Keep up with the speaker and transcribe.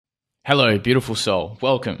Hello, beautiful soul.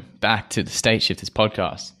 Welcome back to the State Shifters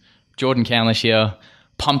podcast. Jordan Canlish here.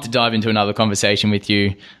 Pumped to dive into another conversation with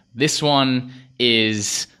you. This one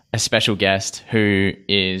is a special guest who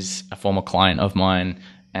is a former client of mine,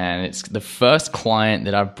 and it's the first client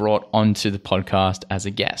that I've brought onto the podcast as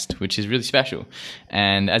a guest, which is really special.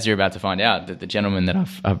 And as you're about to find out, that the gentleman that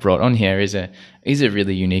I've brought on here is a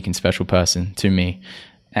really unique and special person to me.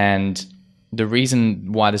 And the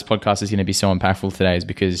reason why this podcast is going to be so impactful today is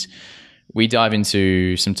because we dive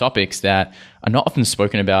into some topics that are not often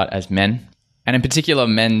spoken about as men, and in particular,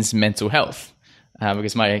 men's mental health.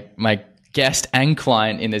 Because my guest and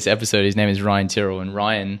client in this episode, his name is Ryan Tyrrell, and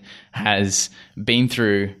Ryan has been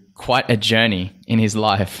through quite a journey in his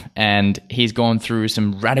life, and he's gone through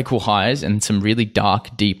some radical highs and some really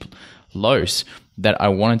dark, deep lows that I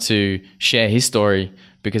wanted to share his story,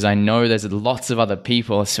 because I know there's lots of other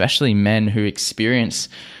people, especially men, who experience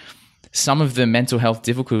some of the mental health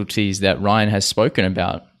difficulties that Ryan has spoken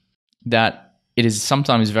about, that it is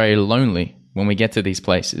sometimes very lonely when we get to these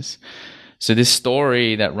places. So this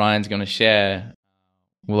story that Ryan's going to share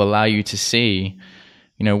will allow you to see,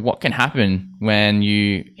 what can happen when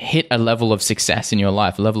you hit a level of success in your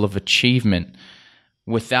life, a level of achievement,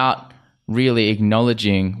 without really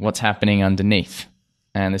acknowledging what's happening underneath.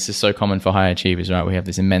 And this is so common for high achievers, right? We have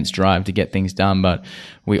this immense drive to get things done, but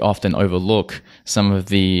we often overlook some of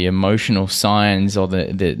the emotional signs or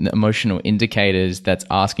the emotional indicators that's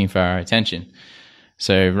asking for our attention.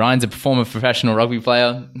 So Ryan's a former professional rugby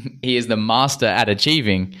player. He is the master at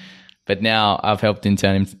achieving, but now I've helped him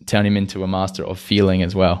turn him into a master of feeling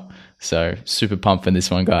as well. So super pumped for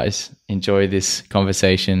this one, guys. Enjoy this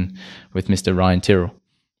conversation with Mr. Ryan Tyrrell.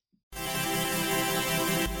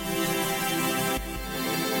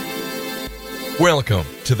 Welcome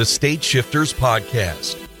to the State Shifters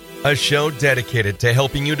Podcast, a show dedicated to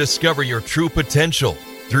helping you discover your true potential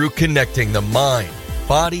through connecting the mind,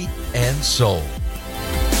 body, and soul.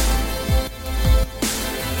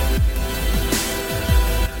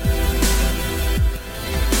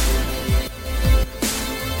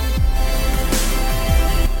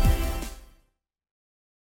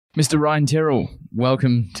 Mr. Ryan Tyrrell,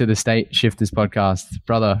 welcome to the State Shifters Podcast.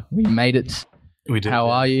 Brother, we made it. We did. How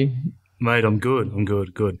are you? Mate, I'm good.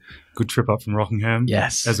 Good trip up from Rockingham.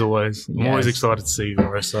 Yes. As always. I'm always excited to see you,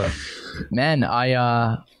 RSO. Man,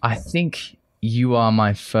 I think you are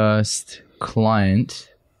my first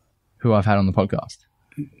client who I've had on the podcast.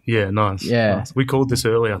 Yeah, nice. Yeah. Nice. We called this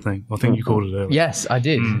early, I think. I think you called it early. Yes, I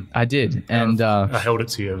did. I did. And I held it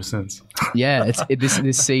to you ever since. Yeah,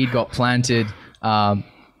 this seed got planted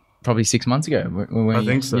probably 6 months ago. When I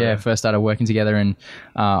think so. Yeah, first started working together, and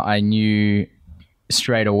I knew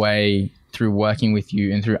straight away through working with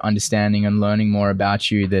you and through understanding and learning more about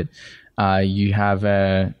you that you have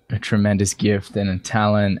a tremendous gift and a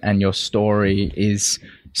talent, and your story is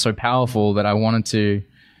so powerful that I wanted to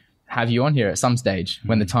have you on here at some stage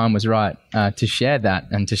when the time was right to share that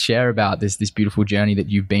and to share about this beautiful journey that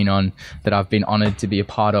you've been on, that I've been honored to be a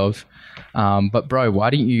part of. But bro,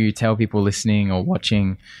 why don't you tell people listening or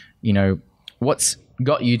watching, what's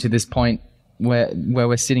got you to this point where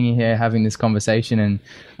we're sitting here having this conversation, and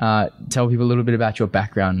tell people a little bit about your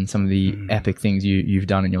background and some of the epic things you've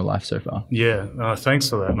done in your life so far. Yeah, thanks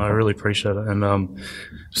for that, and I really appreciate it. And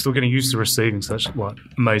still getting used to receiving such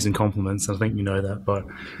amazing compliments. I think you know that, but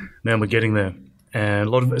man, we're getting there, and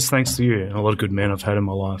a lot of it's thanks to you and a lot of good men I've had in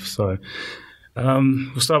my life. So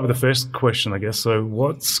we'll start with the first question, I guess. So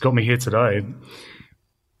what's got me here today?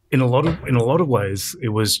 In a lot of ways, it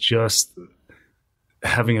was just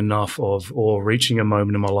having enough of, or reaching a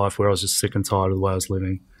moment in my life where I was just sick and tired of the way I was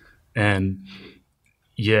living. And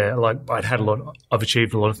yeah, I've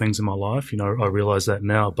achieved a lot of things in my life, I realize that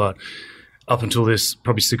now, but up until this,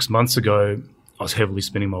 probably 6 months ago, I was heavily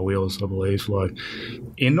spinning my wheels, I believe,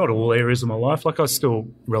 in not all areas of my life. I was still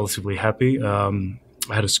relatively happy. I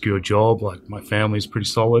had a secure job, my family's pretty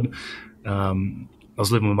solid. I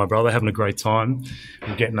was living with my brother, having a great time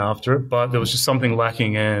and getting after it, but there was just something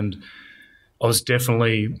lacking, and I was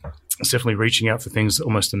definitely reaching out for things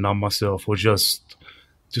almost to numb myself, or just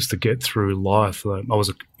to get through life. I was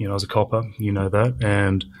a copper, that,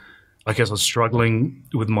 and I guess I was struggling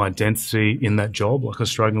with my identity in that job. I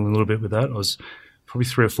was struggling a little bit with that. I was probably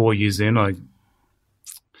 3 or 4 years in. I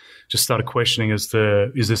just started questioning is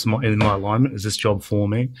this in my alignment? Is this job for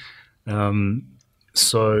me?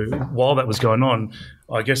 So while that was going on,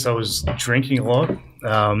 I guess I was drinking a lot.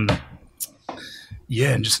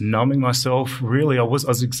 And just numbing myself. Really, I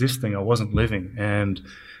was existing. I wasn't living. And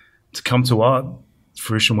to come to our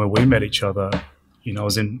fruition where we met each other, I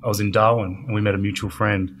was in Darwin, and we met a mutual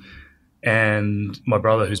friend, and my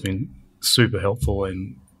brother, who's been super helpful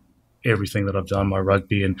in everything that I've done, my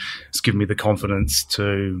rugby, and it's given me the confidence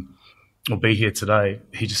to be here today.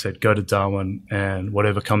 He just said, go to Darwin and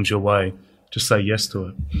whatever comes your way, just say yes to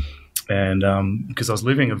it. And because I was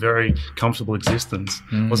living a very comfortable existence,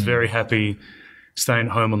 I was very happy staying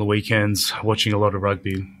at home on the weekends, watching a lot of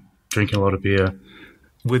rugby, drinking a lot of beer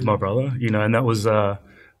with my brother, and that was, I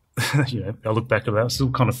look back at that, it's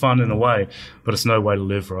still kind of fun in a way, but it's no way to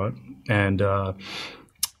live, right? And our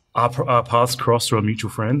paths crossed through a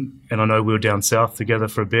mutual friend, and I know we were down south together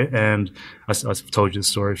for a bit, and I've told you the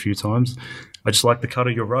story a few times. I just like the cut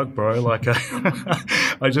of your rug, bro. Like,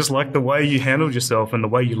 I just like the way you handled yourself and the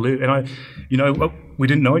way you live. And we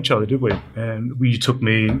didn't know each other, did we? And you took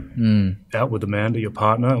me out with Amanda, your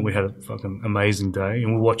partner, and we had a fucking amazing day.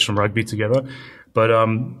 And we watched some rugby together. But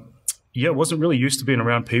it wasn't really used to being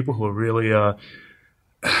around people who are really, I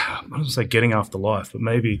don't want to say getting after life, but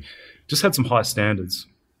maybe just had some high standards.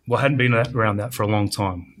 Well, I hadn't been around that for a long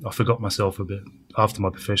time. I forgot myself a bit after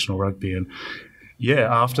my professional rugby. And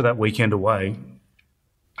after that weekend away,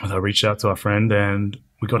 I reached out to our friend and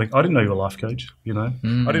I didn't know you were a life coach, I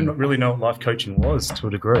didn't really know what life coaching was to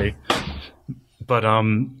a degree. But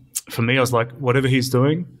for me, I was like, whatever he's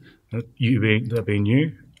doing, that being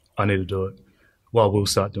you, I need to do it. Well, we'll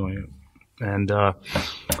start doing it. And the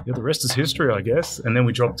rest is history, I guess. And then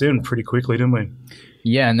we dropped in pretty quickly, didn't we?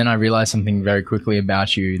 Yeah, and then I realized something very quickly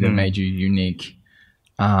about you that made you unique.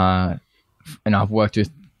 And I've worked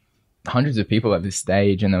with hundreds of people at this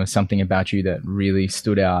stage, and there was something about you that really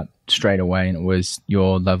stood out straight away, and it was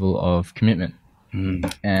your level of commitment.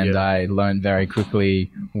 I learned very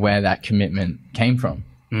quickly where that commitment came from.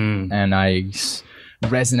 And I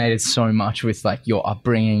resonated so much with like your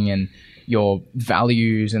upbringing and your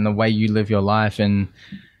values and the way you live your life, and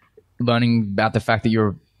learning about the fact that you're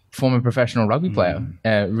a former professional rugby player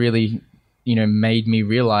really made me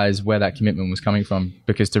realize where that commitment was coming from,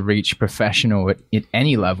 because to reach professional at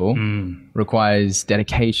any level requires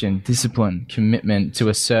dedication, discipline, commitment to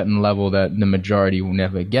a certain level that the majority will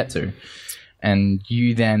never get to. And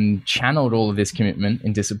you then channeled all of this commitment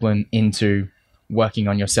and discipline into working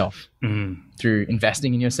on yourself through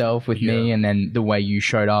investing in yourself with me. And then the way you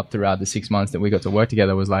showed up throughout the 6 months that we got to work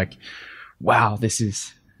together was like, wow, this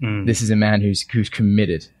is a man who's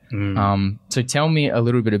committed. So tell me a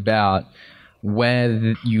little bit about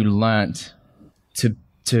where you learnt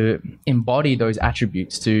to embody those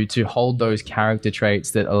attributes, to hold those character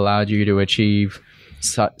traits that allowed you to achieve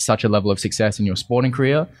such a level of success in your sporting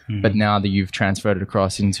career, but now that you've transferred it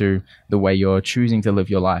across into the way you're choosing to live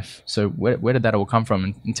your life. So where did that all come from?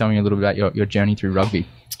 And tell me a little bit about your journey through rugby.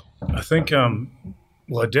 I think, I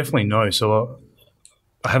definitely know. So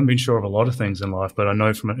I haven't been sure of a lot of things in life, but I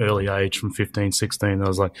know from an early age, from 15, 16, I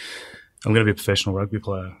was like, I'm going to be a professional rugby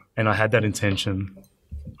player. And I had that intention,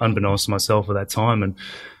 unbeknownst to myself at that time. And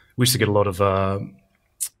we used to get a lot of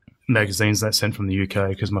magazines that sent from the UK,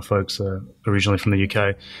 because my folks are originally from the UK.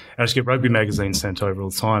 And I used to get rugby magazines sent over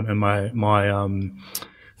all the time. And my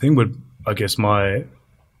thing would, I guess, my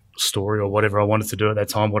story or whatever I wanted to do at that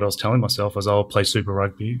time, what I was telling myself was I'll play Super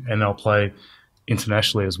Rugby and I'll play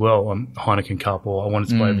internationally as well on Heineken Cup, or I wanted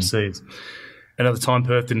to play overseas. And at the time,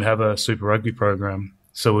 Perth didn't have a Super Rugby program.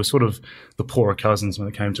 So we're sort of the poorer cousins when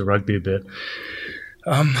it came to rugby a bit.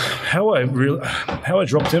 How I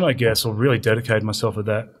dropped in, I guess, or really dedicated myself at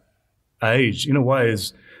that age, in a way,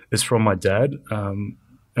 is from my dad. And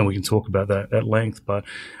we can talk about that at length, but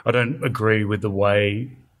I don't agree with the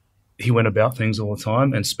way he went about things all the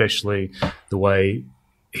time, and especially the way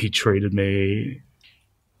he treated me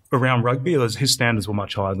around rugby. His standards were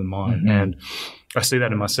much higher than mine. And I see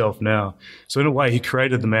that in myself now. So in a way, he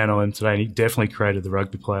created the man I am today, and he definitely created the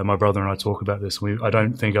rugby player. My brother and I talk about this. I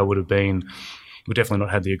don't think I would have been, we definitely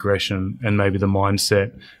not had the aggression and maybe the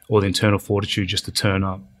mindset or the internal fortitude just to turn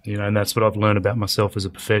up, and that's what I've learned about myself as a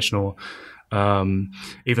professional. Even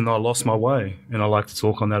though I lost my way, and I like to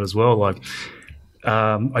talk on that as well. Like,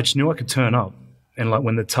 I just knew I could turn up, and like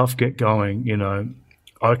when the tough get going,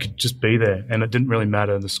 I could just be there, and it didn't really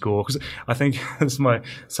matter the score. Because I think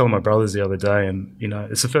telling my brothers the other day, and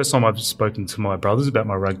it's the first time I've spoken to my brothers about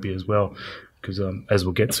my rugby as well. Because as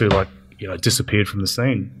we'll get to, disappeared from the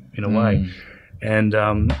scene in a way, and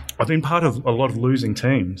I've been part of a lot of losing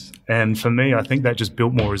teams, and for me, I think that just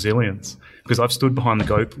built more resilience. Because I've stood behind the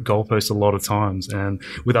goalpost a lot of times, and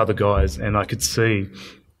with other guys, and I could see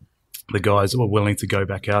the guys that were willing to go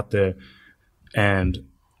back out there and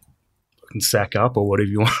sack up, or whatever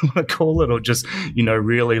you want to call it, or just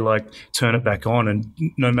really turn it back on, and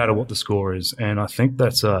no matter what the score is. And I think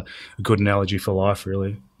that's a good analogy for life,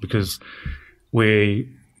 really, because we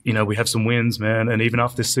have some wins, man, and even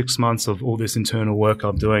after 6 months of all this internal work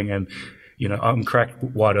I'm doing, and I'm cracked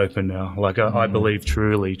wide open now. Like I believe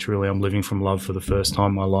truly I'm living from love for the first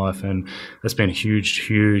time in my life, and that's been a huge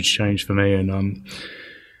change for me. And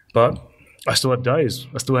but I still have days.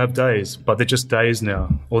 But they're just days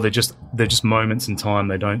now, or they're just moments in time.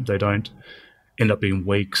 They don't end up being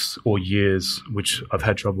weeks or years, which I've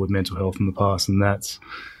had trouble with mental health in the past, and that's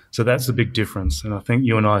the big difference. And I think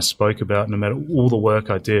you and I spoke about, no matter all the work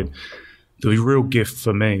I did, the real gift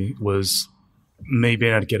for me was me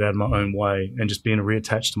being able to get out of my own way and just being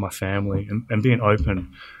reattached to my family and being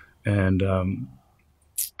open. And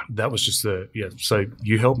that was just so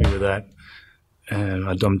you helped me with that. And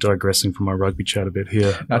I'm digressing from my rugby chat a bit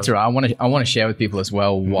here. That's all right. I want to share with people as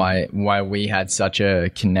well why we had such a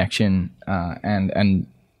connection, and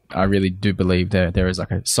I really do believe there is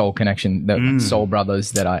like a soul connection, soul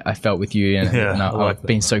brothers that I felt with you, and I've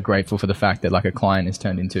been so grateful for the fact that like a client has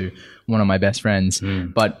turned into one of my best friends.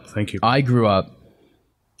 But thank you. I grew up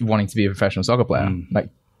wanting to be a professional soccer player, like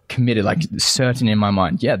committed, like certain in my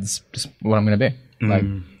mind, this is what I'm going to be. Like,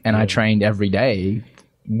 and I trained every day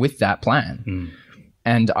with that plan.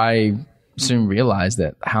 And I soon realized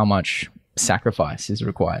that how much sacrifice is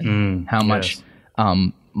required, how much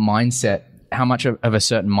mindset, how much of a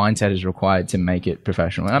certain mindset is required to make it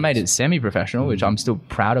professional. And I made it semi-professional, which I'm still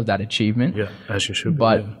proud of that achievement. Yeah, as you should be.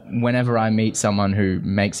 But whenever I meet someone who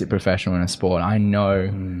makes it professional in a sport, I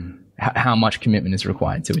know how much commitment is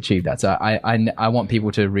required to achieve that. So I want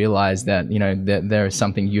people to realize that, that there is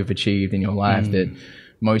something you've achieved in your life that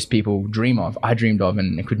most people dream of. I dreamed of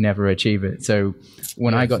and could never achieve it. So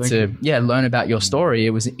when I got to learn about your story,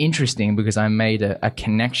 it was interesting because I made a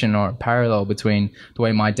connection or a parallel between the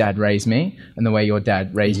way my dad raised me and the way your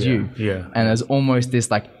dad raised you. Yeah. And there's almost this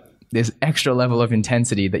extra level of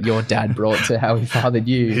intensity that your dad brought to how he fathered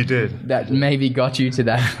you. He did. That maybe got you to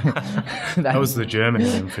that. That was the German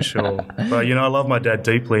in him for sure. But, I love my dad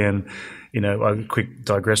deeply, and I quick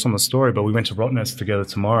digress on the story, but we went to Rottnest together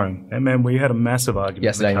tomorrow. And man, we had a massive argument.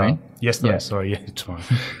 Yesterday, right? Yesterday, sorry, tomorrow.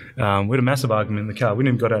 We had a massive argument in the car. We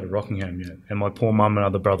didn't even got out of Rockingham yet. And my poor mum and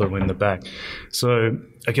other brother were in the back. So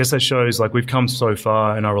I guess that shows like we've come so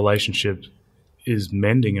far and our relationship is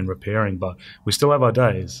mending and repairing, but we still have our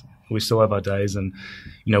days. And,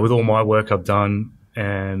 with all my work I've done,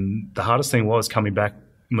 and the hardest thing was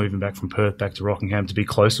moving back from Perth back to Rockingham to be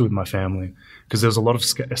closer with my family, because there was a lot of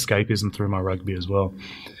escapism through my rugby as well.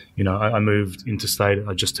 I moved interstate.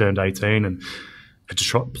 I just turned 18 and had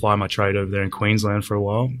to ply my trade over there in Queensland for a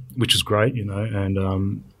while, which was great,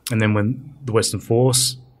 and then when the Western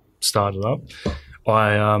Force started up,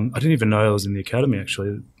 I didn't even know I was in the academy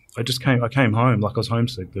actually. I came home like I was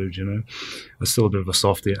homesick, dude, I was still a bit of a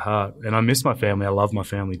softie at heart, and I miss my family. I love my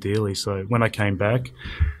family dearly. So when I came back,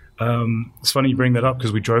 it's funny you bring that up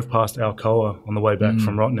because we drove past Alcoa on the way back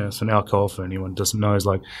from Rottnest, and Alcoa, for anyone who doesn't know, is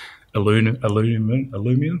like aluminum.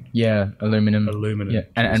 Yeah, aluminum. Yeah.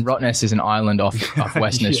 And Rottnest is an island off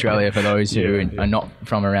Western Australia for those who are not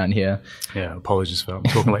from around here. Yeah, apologies for that. I'm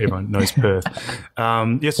talking like everyone knows Perth.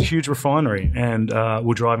 It's a huge refinery, and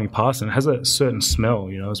we're driving past, and it has a certain smell,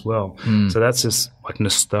 as well. So that's just like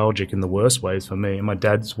nostalgic in the worst ways for me. And my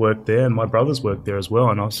dad's worked there, and my brother's worked there as well.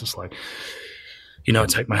 And I was just like, I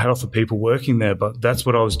take my hat off for people working there, but that's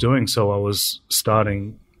what I was doing. So I was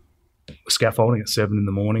starting scaffolding at 7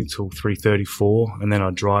 a.m. till 3:34, and then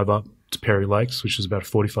I'd drive up to Perry Lakes, which was about a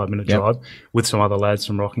 45-minute drive, with some other lads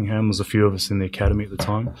from Rockingham. There was a few of us in the academy at the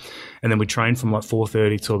time, and then we'd train from like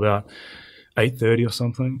 4:30 till about 8:30 or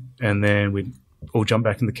something, and then we'd all jump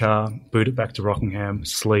back in the car, boot it back to Rockingham,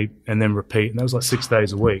 sleep, and then repeat. And that was like 6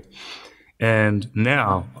 days a week. And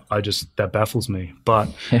now that baffles me. But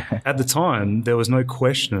at the time, there was no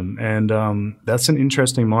question. And that's an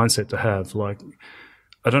interesting mindset to have. Like,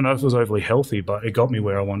 I don't know if it was overly healthy, but it got me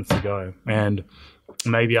where I wanted to go. And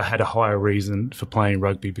maybe I had a higher reason for playing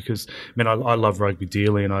rugby because, I love rugby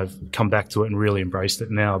dearly, and I've come back to it and really embraced it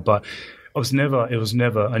now. But I knew it was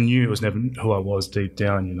never who I was deep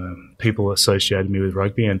down. People associated me with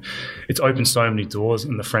rugby, and it's opened so many doors,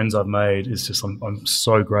 and the friends I've made is just, I'm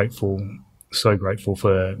so grateful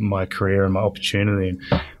for my career and my opportunity.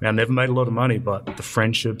 And I never made a lot of money, but the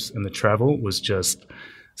friendships and the travel was just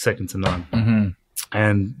second to none. Mm-hmm.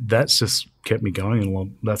 And that's just kept me going,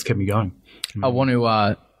 and that's kept me going. I want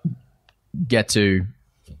to get to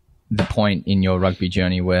the point in your rugby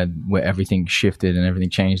journey where everything shifted and everything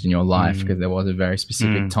changed in your life, because there was a very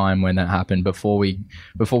specific time when that happened. Before we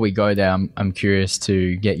go there, I'm curious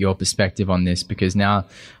to get your perspective on this, because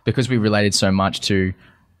we related so much to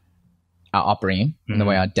our upbringing and the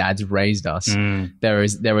way our dads raised us. There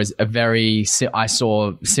was I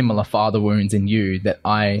saw similar father wounds in you that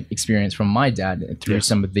I experienced from my dad through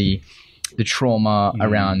some of the the trauma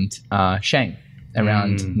around shame.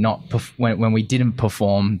 Around when we didn't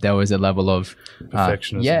perform, there was a level of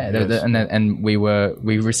perfectionism. And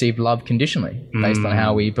we received love conditionally based on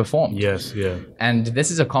how we performed. Yes, yeah. And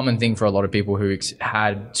this is a common thing for a lot of people who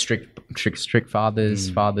had strict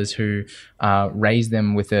fathers who raised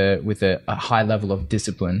them with a high level of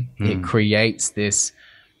discipline. It creates this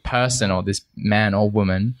person or this man or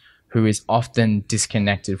woman who is often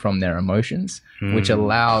disconnected from their emotions, which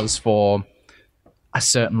allows for a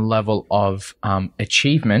certain level of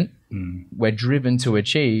achievement. We're driven to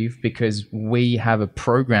achieve because we have a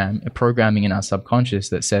programming in our subconscious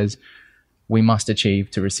that says we must achieve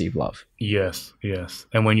to receive love. Yes.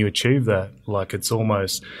 And when you achieve that, like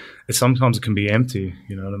sometimes it can be empty,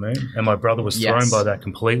 you know what I mean? And my brother was thrown by that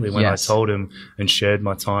completely when I told him and shared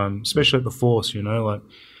my time, especially at the Force, you know, like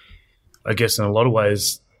I guess in a lot of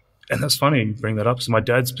ways, and that's funny you bring that up. So my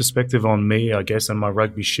dad's perspective on me, I guess, and my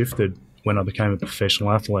rugby shifted when I became a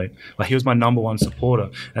professional athlete. Like he was my number one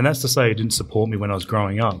supporter. And that's to say he didn't support me when I was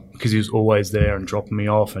growing up because he was always there and dropping me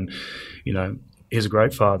off. And, you know, he's a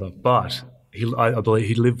great father. But I believe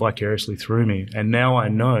he lived vicariously through me. And now I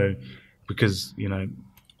know because, you know,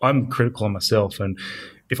 I'm critical of myself. And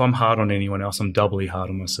if I'm hard on anyone else, I'm doubly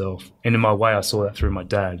hard on myself. And in my way, I saw that through my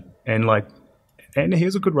dad. And he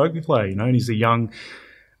was a good rugby player, you know, and he's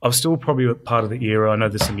I was still probably part of the era. I know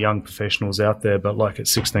there's some young professionals out there, but like at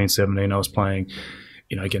 16, 17, I was playing,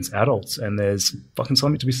 you know, against adults, and there's fucking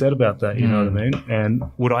something to be said about that, you know what I mean? And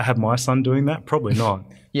would I have my son doing that? Probably not.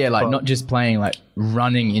 Yeah, like not just playing, like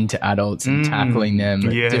running into adults and tackling them,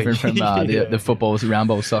 different from the football, round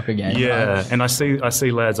ball soccer game. Yeah, right? And I see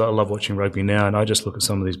lads, I love watching rugby now, and I just look at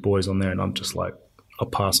some of these boys on there and I'm just like, I'll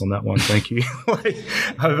pass on that one, thank you.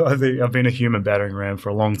 I think I've been a human battering ram for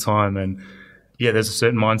a long time, and yeah, there's a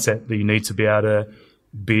certain mindset that you need to be able to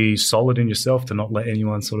be solid in yourself to not let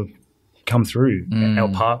anyone sort of come through.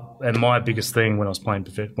 And my biggest thing when I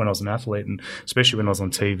was an athlete, and especially when I was on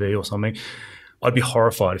TV or something, I'd be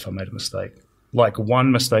horrified if I made a mistake. Like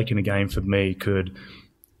one mistake in a game for me could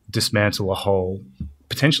dismantle a whole,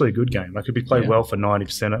 potentially a good game. I could be played well for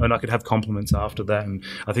 90% and I could have compliments after that. And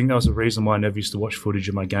I think that was the reason why I never used to watch footage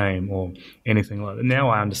of my game or anything like that. Now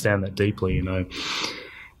I understand that deeply, you know.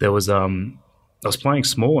 There was I was playing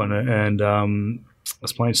small and I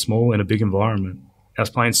was playing small in a big environment. I was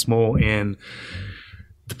playing small in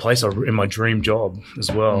the place in my dream job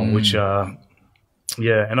as well, which, and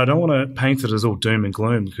I don't want to paint it as all doom and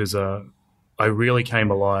gloom because I really came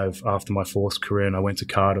alive after my Force career and I went to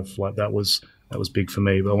Cardiff. Like that was big for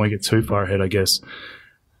me, but I won't get too far ahead, I guess.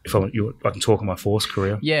 If I can talk on my Force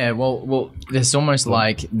career. Yeah, well, there's almost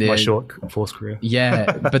like my short Force career.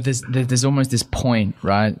 Yeah, but there's almost this point,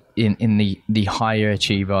 right, in the higher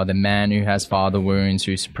achiever, the man who has father wounds,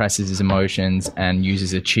 who suppresses his emotions and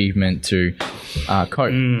uses achievement to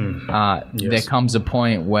cope. There comes a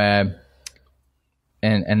point where,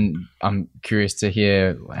 and I'm curious to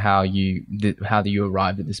hear how you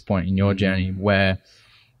arrived at this point in your journey where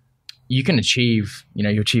you can achieve, you know,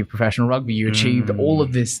 you achieve professional rugby, you achieved all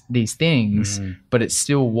of these things, but it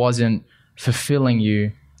still wasn't fulfilling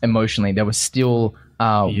you emotionally. There was still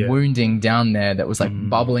wounding down there that was like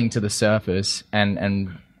bubbling to the surface.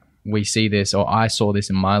 And we see this, or I saw this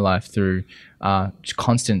in my life through just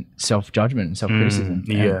constant self-judgment and self-criticism.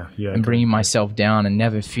 And bringing myself down and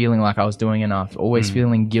never feeling like I was doing enough, always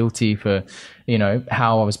feeling guilty for, you know,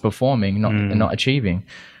 how I was performing, not achieving.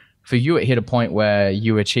 For you, it hit a point where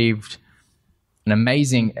you achieved an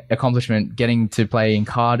amazing accomplishment, getting to play in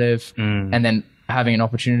Cardiff, and then having an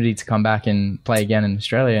opportunity to come back and play again in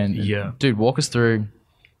Australia. And dude, walk us through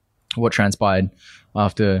what transpired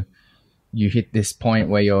after you hit this point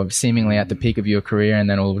where you're seemingly at the peak of your career, and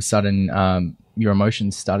then all of a sudden your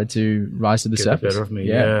emotions started to rise to the surface. Better of me,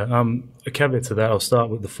 a caveat to that, I'll start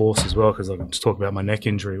with the Force as well, because I can just talk about my neck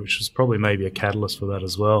injury, which was probably maybe a catalyst for that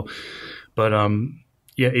as well. But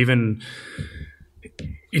even,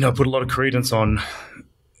 you know, I put a lot of credence on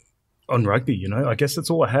rugby, you know. I guess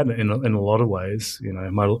that's all I had in a lot of ways. You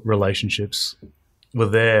know, my relationships were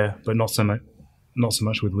there, but not so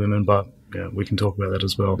much with women, but yeah, we can talk about that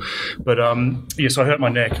as well. But so I hurt my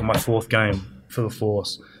neck in my fourth game for the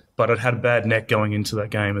Force, but I'd had a bad neck going into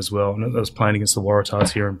that game as well. And I was playing against the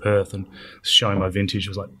Waratahs here in Perth and showing my vintage. It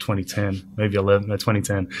was like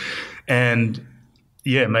 2010. And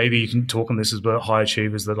yeah, maybe you can talk on this as well. High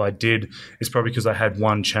achievers that I did, it's probably because I had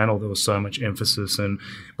one channel that was so much emphasis, and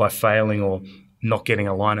by failing or not getting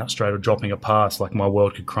a line out straight or dropping a pass, like my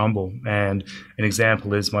world could crumble. And an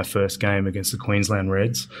example is my first game against the Queensland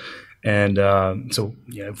Reds. And so,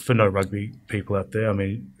 for no rugby people out there, I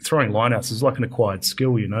mean, throwing lineouts is like an acquired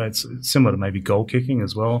skill, It's similar to maybe goal kicking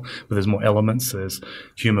as well, but there's more elements. There's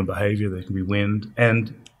human behaviour. There can be wind.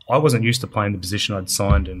 And I wasn't used to playing the position I'd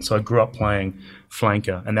signed in, so I grew up playing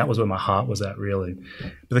flanker, and that was where my heart was at, really.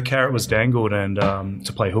 But the carrot was dangled and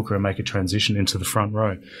to play hooker and make a transition into the front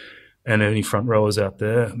row. And any front rowers out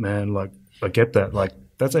there, man, like, I get that. Like,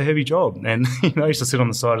 that's a heavy job. And, I used to sit on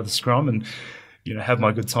the side of the scrum and, have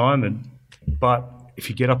my good time. But if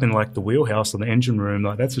you get up in like the wheelhouse or the engine room,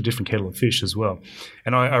 like that's a different kettle of fish as well.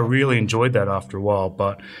 And I really enjoyed that after a while.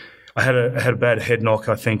 But I had a bad head knock,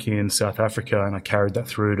 I think, in South Africa, and I carried that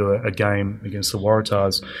through to a game against the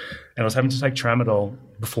Waratahs. And I was having to take tramadol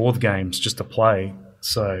before the games just to play.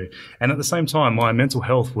 So, and at the same time, my mental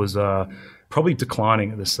health was probably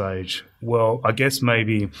declining at this stage. Well, I guess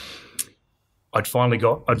maybe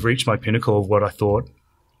I'd reached my pinnacle of what I thought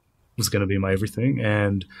was going to be my everything.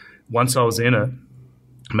 And once I was in it,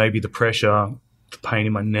 maybe the pressure, the pain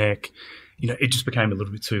in my neck, it just became a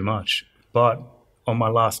little bit too much. But on my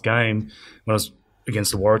last game, when I was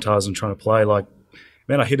against the Waratahs and trying to play, like,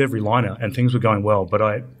 man, I hit every liner and things were going well. But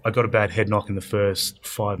I got a bad head knock in the first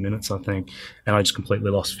 5 minutes, I think, and I just completely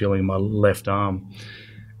lost feeling in my left arm.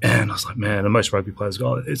 And I was like, man, and most rugby players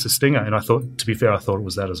go, oh, it's a stinger. And I thought, to be fair, I thought it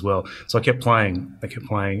was that as well. So I kept playing.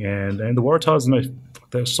 And the Waratahs,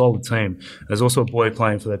 they're a solid team. There's also a boy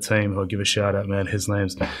playing for that team who I'll give a shout out, man. His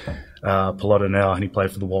name's Piloto now, and he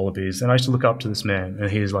played for the Wallabies. And I used to look up to this man, and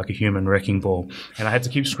he's like a human wrecking ball. And I had to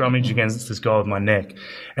keep scrummaging against this guy with my neck.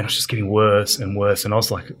 And it was just getting worse and worse. And I was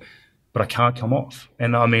like, but I can't come off.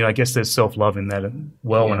 And I mean, I guess there's self-love in that.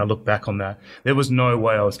 Well, when I look back on that, there was no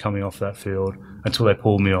way I was coming off that field until they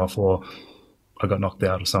pulled me off or I got knocked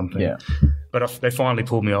out or something. Yeah. But they finally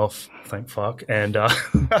pulled me off, thank fuck. And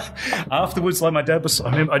afterwards, like my dad was,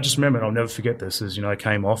 I just remember, and I'll never forget this, is, I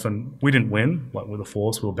came off and we didn't win, like with the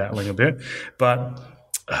Force, we were battling a bit. But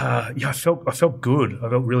I felt good. I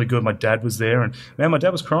felt really good. My dad was there and, man, my dad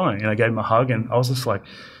was crying and I gave him a hug and I was just like,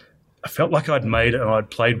 I felt like I'd made it and I'd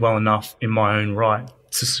played well enough in my own right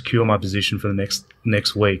to secure my position for the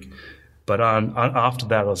next week. But after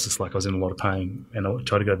that, I was just like, I was in a lot of pain, and I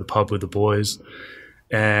tried to go to the pub with the boys.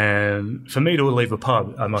 And for me to leave a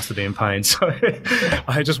pub, I must have been in pain. So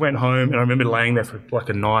I just went home, and I remember laying there for like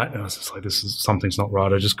a night, and I was just like, something's not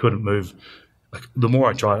right. I just couldn't move. Like, the more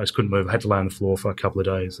I tried, I just couldn't move. I had to lay on the floor for a couple of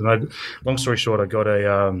days. And long story short, I got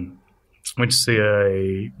went to see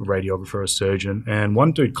a radiographer, a surgeon, and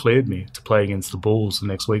one dude cleared me to play against the Bulls the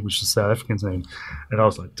next week, which is the South African team. And I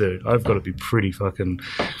was like, dude, I've got to be pretty fucking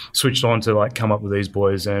switched on to like come up with these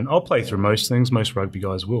boys, and I'll play through most things. Most rugby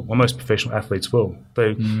guys will. Well, most professional athletes will. I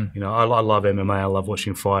love MMA. I love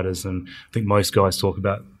watching fighters, and I think most guys talk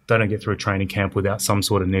about they don't get through a training camp without some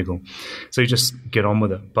sort of niggle. So you just get on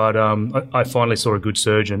with it. But I finally saw a good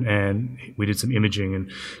surgeon, and we did some imaging, and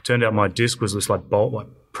it turned out my disc was this like bolt, like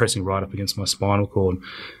pressing right up against my spinal cord.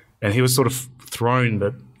 And he was sort of thrown,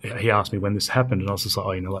 but he asked me when this happened, and I was just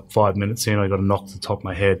like, like 5 minutes in, I got a knock to the top of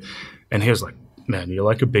my head. And he was like, man, you're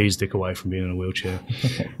like a bee's dick away from being in a wheelchair.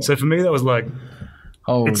 So for me, that was like,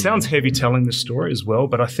 it sounds heavy telling this story as well,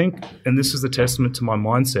 but I think, and this is a testament to my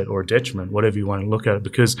mindset or a detriment, whatever you want to look at it,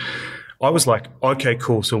 because I was like, okay,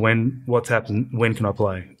 cool. So what's happened? When can I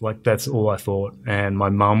play? Like, that's all I thought. And my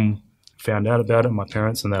mum found out about it, my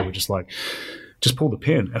parents, and they were just like, just pull the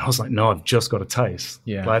pin. And I was like, no, I've just got a taste.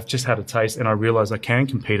 Yeah. I've just had a taste, and I realized I can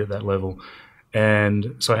compete at that level.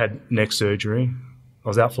 And so I had neck surgery. I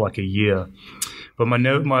was out for like a year. But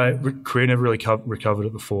my career never really recovered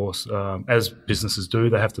at the Force. As businesses do,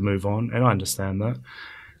 they have to move on, and I understand that.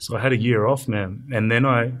 So I had a year off, man. And then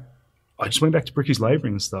I just went back to brickies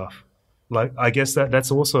labouring and stuff. Like, I guess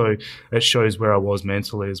that's also, it shows where I was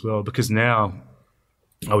mentally as well, because now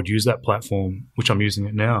I would use that platform, which I'm using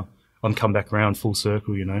it now. I'm come back around full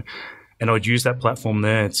circle, and I would use that platform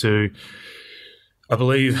there to, I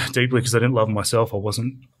believe deeply, because I didn't love myself. I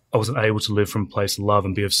wasn't able to live from a place of love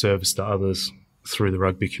and be of service to others through the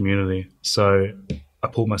rugby community. So I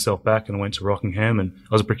pulled myself back and I went to Rockingham, and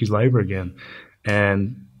I was a brickies labourer again.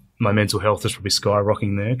 And my mental health was probably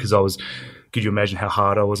skyrocketing there, because could you imagine how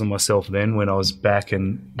hard I was on myself then when I was back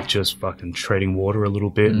and just fucking treading water a little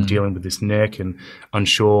bit and dealing with this neck and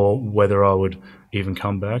unsure whether I would even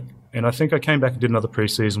come back. And I think I came back and did another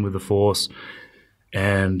preseason with the Force,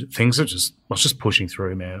 and things I was just pushing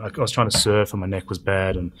through, man. I was trying to surf and my neck was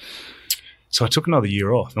bad, and so I took another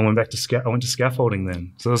year off and went back to I went to scaffolding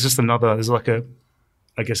then. So there's just there's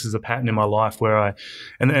a pattern in my life where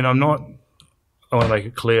and I'm not, I want to make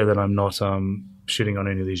it clear that I'm not shitting on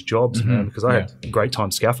any of these jobs, man, because I had a great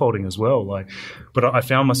time scaffolding as well. But I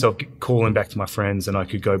found myself calling back to my friends, and I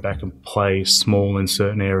could go back and play small in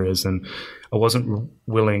certain areas, and I wasn't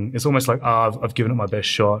willing. It's almost like, I've given it my best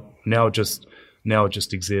shot. Now it just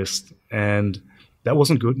exists, and that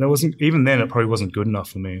wasn't good. Even then, it probably wasn't good enough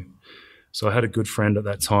for me. So I had a good friend at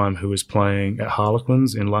that time who was playing at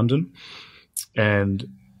Harlequins in London, and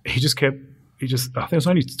I think it was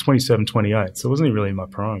only 27, 28, so it wasn't really in my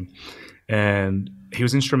prime. And he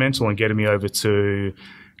was instrumental in getting me over to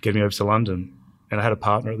London. And I had a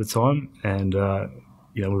partner at the time, and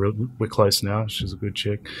we're close now. She's a good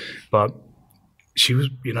chick, but she was,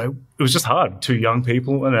 it was just hard. Two young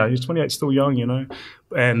people, and you're 28, still young,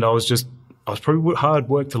 And I was probably hard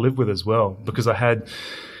work to live with as well, because I had,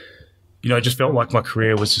 it just felt like my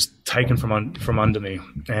career was just taken from under me,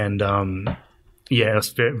 and I was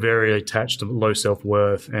very, very attached to low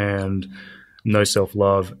self-worth and no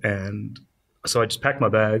self-love, and so I just packed my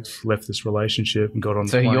bags, left this relationship, and got on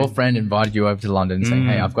the plane. So your friend invited you over to London saying,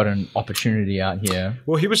 hey, I've got an opportunity out here.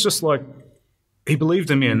 Well, he was just like, he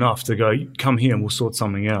believed in me enough to go, come here and we'll sort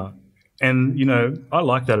something out. And, I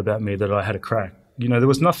like that about me, that I had a crack. There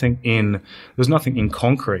was nothing in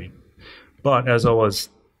concrete. But as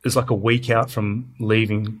it's like a week out from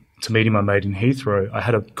leaving to meeting my mate in Heathrow, I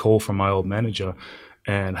had a call from my old manager,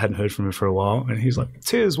 and hadn't heard from him for a while. And he's like,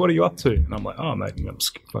 Tiz, what are you up to? And I'm like, oh, mate, I'm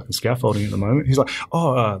fucking scaffolding at the moment. He's like,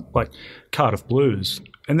 like Cardiff Blues.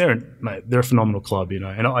 And they're a phenomenal club,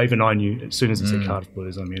 And I knew, as soon as he said Cardiff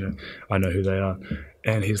Blues, I know who they are.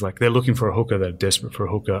 And he's like, they're looking for a hooker. They're desperate for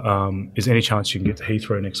a hooker. Is there any chance you can get to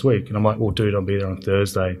Heathrow next week? And I'm like, well, dude, I'll be there on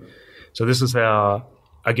Thursday. So this is how,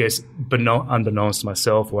 I guess, unbeknownst to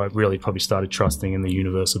myself, where I really probably started trusting in the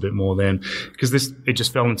universe a bit more then, because it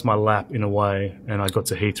just fell into my lap in a way, and I got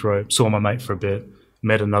to Heathrow, saw my mate for a bit,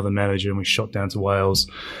 met another manager, and we shot down to Wales.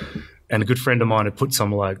 And a good friend of mine had put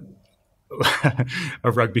some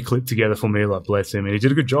a rugby clip together for me, bless him, and he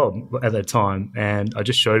did a good job at that time. And I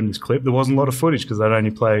just showed him this clip. There wasn't a lot of footage because I'd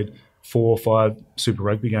only played 4 or 5 Super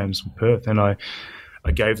Rugby games with Perth, and I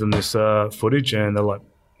gave them this footage, and they're like,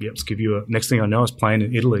 yep, let's give you next thing I know, I was playing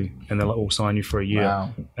in Italy, and they're like, we'll sign you for a year.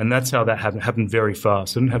 Wow. And that's how that happened very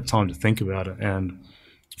fast. I didn't have time to think about it. And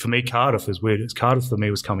for me, Cardiff is weird. Cardiff for me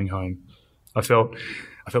was coming home. I felt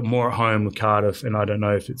more at home with Cardiff, and I don't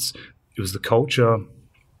know if it was the culture,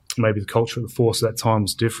 maybe the culture of the Force at that time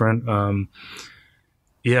was different. I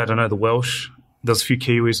don't know, the Welsh, there's a few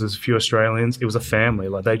Kiwis, there's a few Australians. It was a family.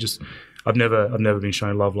 I've never been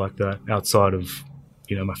shown love like that outside of,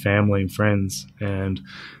 my family and friends. And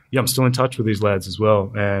I'm still in touch with these lads as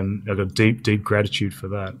well. And I've got deep, deep gratitude for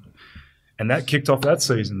that. And that kicked off that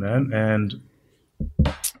season, man. And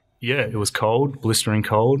it was cold, blistering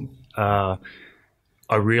cold. I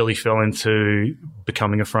really fell into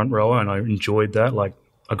becoming a front rower, and I enjoyed that.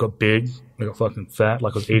 I got big, I got fucking fat, I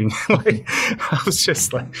was eating, I was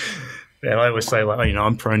just and I always say,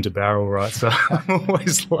 I'm prone to barrel, right? So I'm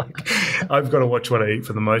always I've got to watch what I eat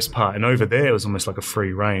for the most part. And over there, it was almost like a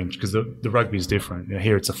free range, because the rugby is different.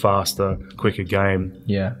 Here it's a faster, quicker game.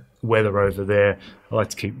 Yeah. Weather over there, I like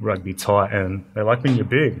to keep rugby tight, and they like when you're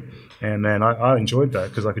big. And man, I enjoyed that,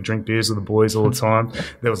 because I could drink beers with the boys all the time.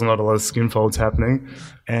 There was not a lot of skin folds happening.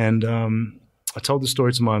 And I told the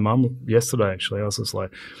story to my mum yesterday, actually. I was just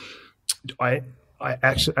like, I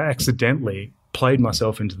accidentally played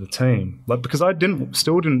myself into the team, because I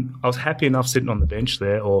was happy enough sitting on the bench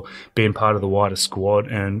there, or being part of the wider squad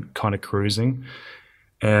and kind of cruising.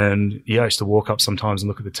 And I used to walk up sometimes and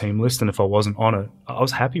look at the team list, and if I wasn't on it, I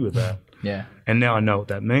was happy with that. Yeah. And now I know what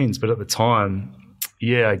that means. But at the time,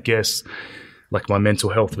 I guess my mental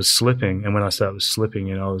health was slipping. And when I say it was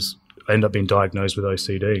slipping, I ended up being diagnosed with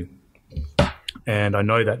OCD. And I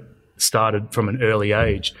know that started from an early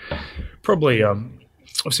age, probably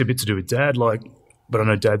obviously a bit to do with Dad, but I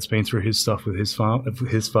know Dad's been through his stuff with his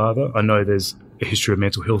father. I know there's a history of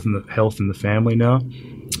mental health in the family now.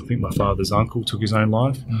 I think my father's uncle took his own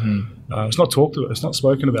life. Mm-hmm. It's not talked about, it's not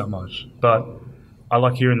spoken about much, but I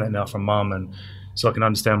like hearing that now from Mum, and so I can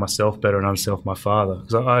understand myself better and understand my father,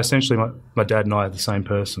 because I essentially, my dad and I are the same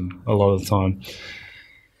person a lot of the time.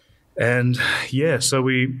 And so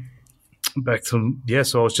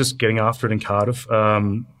so I was just getting after it in Cardiff.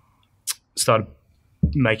 Started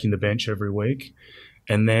making the bench every week,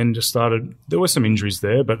 and then just there were some injuries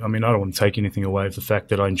there, but I mean, I don't want to take anything away from the fact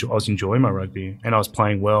that I was enjoying my rugby, and I was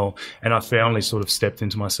playing well, and I finally sort of stepped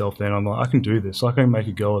into myself then. I'm like, I can do this, I can make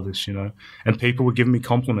a go of this, and people were giving me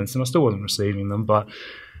compliments, and I still wasn't receiving them, but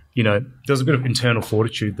there's a bit of internal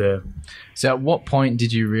fortitude there. So at what point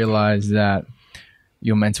did you realize that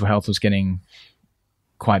your mental health was getting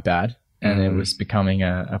quite bad? and it was becoming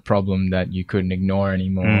a problem that you couldn't ignore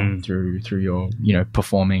anymore through your, you know,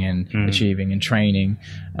 performing and achieving and training.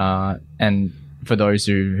 And for those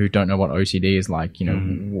who don't know what OCD is like, you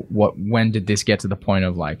know, when did this get to the point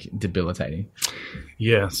of like debilitating?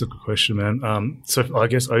 Yeah, that's a good question, man. So I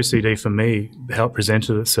guess OCD for me, how it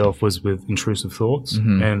presented itself was with intrusive thoughts.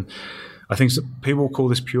 And I think people call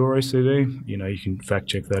this pure OCD. You know, you can fact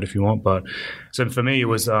check that if you want. But so for me, it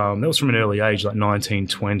was that was from an early age, like 19,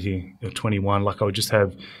 20, or 21. Like I would just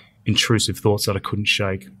have intrusive thoughts that I couldn't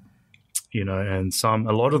shake, you know, and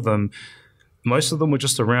a lot of them, most of them were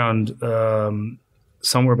just around,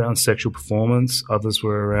 some were around sexual performance. Others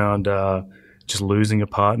were around just losing a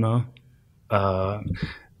partner.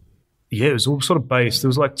 It was all sort of based. There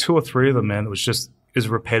was like 2 or 3 of them, man, that was just, it was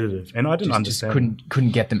repetitive, and I didn't understand. Just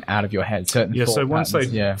couldn't get them out of your head. Certain so once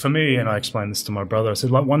patterns, for me, and I explained this to my brother, I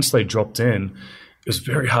said, like, once they dropped in, it was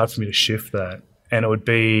very hard for me to shift that. And it would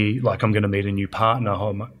be like, I'm going to meet a new partner.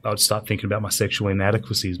 I would start thinking about my sexual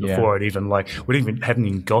inadequacies before hadn't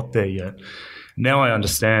even got there yet. Now I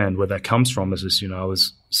understand where that comes from. Is this, you know, I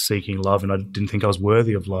was seeking love and I didn't think I was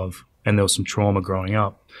worthy of love, and there was some trauma growing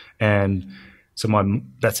up, and so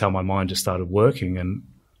that's how my mind just started working. And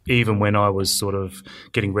even when I was sort of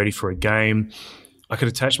getting ready for a game, I could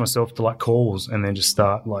attach myself to like calls and then just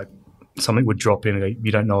start, like, something would drop in and go,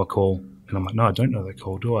 you don't know a call. And I'm like, no, I don't know that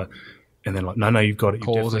call, do I? And then like, no, you've got it.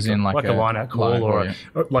 Calls as in like a line-out call or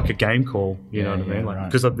like a game call, you know what I mean?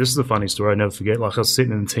 Like, because this is a funny story I never forget. Like, I was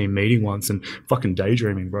sitting in a team meeting once and fucking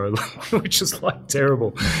daydreaming, bro, which is like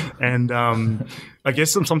terrible. And I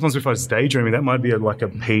guess sometimes if I was daydreaming, that might be like a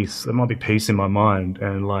piece. There might be peace in my mind.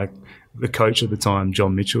 And like the coach at the time,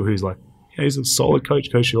 John Mitchell, who's like, he's a solid coach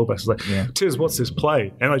the All Blacks, was like, Tiz, what's this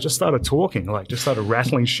play? And I just started talking, like, just started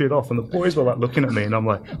rattling shit off. And the boys were like looking at me, and I'm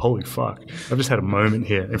like, holy fuck, I've just had a moment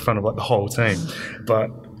here in front of like the whole team.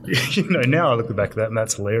 But, you know, now I look back at that and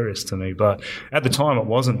that's hilarious to me. But at the time it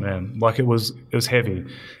wasn't, man. Like, it was heavy.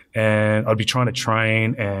 And I'd be trying to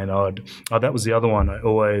train, and that was the other one.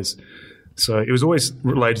 So it was always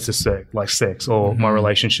related to sex or my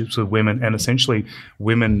relationships with women, and essentially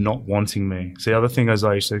women not wanting me. So the other thing is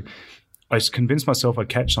I used to convince myself I'd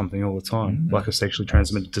catch something all the time, like a sexually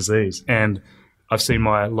transmitted disease. And I've seen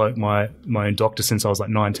my own doctor since I was like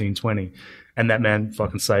 19, 20. And that man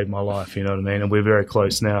fucking saved my life, you know what I mean? And we're very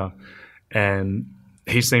close now. And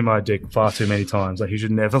he's seen my dick far too many times. Like, I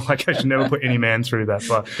should never put any man through that.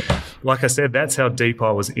 But like I said, that's how deep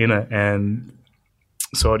I was in it. And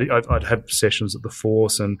so I'd have sessions at the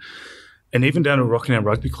Force and even down at Rockingham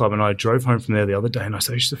Rugby Club. And I drove home from there the other day, and I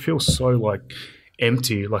used to feel so like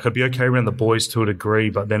empty. Like, I'd be okay around the boys to a degree,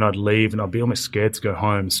 but then I'd leave and I'd be almost scared to go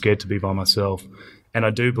home, scared to be by myself. And I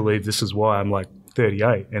do believe this is why I'm like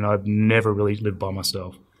 38 and I've never really lived by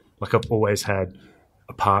myself. Like, I've always had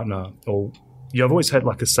a partner, or I've always had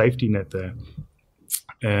like a safety net there.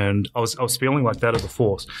 And I was feeling like that at the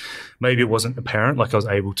Force. Maybe it wasn't apparent, like I was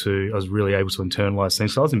really able to internalize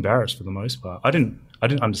things. So I was embarrassed for the most part. I didn't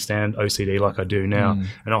understand OCD like I do now.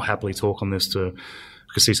 And I'll happily talk on this to,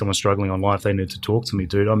 I could see someone struggling online if they need to talk to me,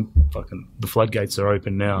 dude. The floodgates are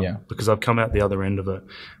open now because I've come out the other end of it.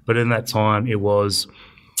 But in that time, it was,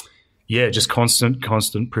 just constant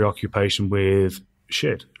preoccupation with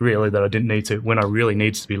shit, really, that I didn't need to, when I really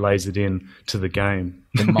needed to be lasered in to the game.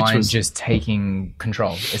 The mind just taking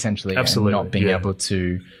control, essentially. Absolutely. And not being able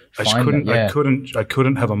to I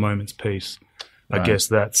couldn't have a moment's peace. Right. I guess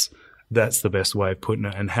that's the best way of putting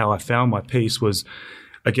it. And how I found my peace was,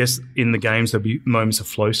 I guess, in the games there'd be moments of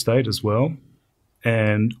flow state as well.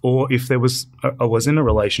 Or if I was in a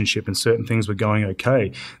relationship and certain things were going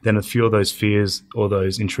okay, then a few of those fears or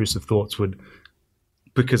those intrusive thoughts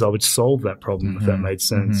because I would solve that problem, if that made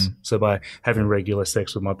sense. So by having regular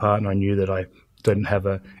sex with my partner, I knew that I didn't have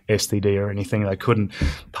a STD or anything. I couldn't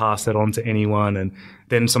pass that on to anyone. And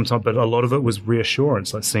then sometimes, but a lot of it was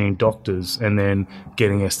reassurance, like seeing doctors and then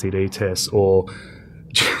getting STD tests, or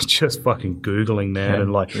just fucking Googling, man,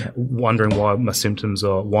 and wondering why my symptoms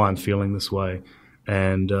are, why I'm feeling this way.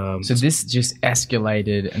 And so this just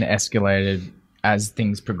escalated as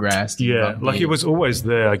things progressed. Yeah, like it was always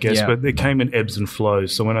there, I guess, but it came in ebbs and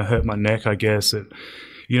flows. So when I hurt my neck, I guess then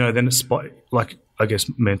it spiked, like, I guess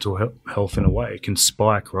mental health in a way, it can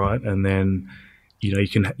spike, right? And then, you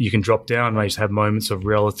can drop down, and I used to have moments of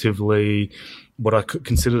relatively what I could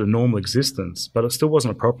consider a normal existence, but it still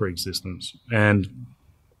wasn't a proper existence. And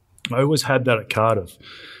I always had that at Cardiff,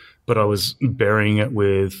 but I was burying it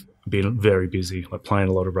with being very busy, like playing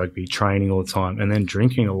a lot of rugby, training all the time, and then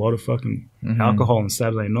drinking a lot of fucking alcohol on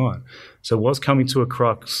Saturday night. So it was coming to a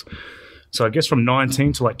crux. So I guess from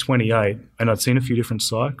 19 to like 28, and I'd seen a few different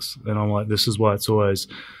psychs, and I'm like, this is why it's always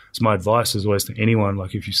So my advice is always to anyone,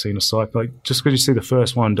 like if you've seen a psych, like just because you see the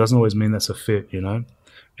first one doesn't always mean that's a fit, you know?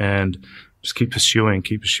 And just keep pursuing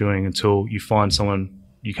until you find someone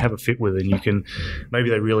you have a fit with, and you can, maybe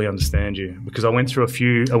they really understand you. Because I went through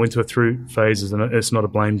phases, and it's not a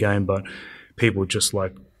blame game, but people just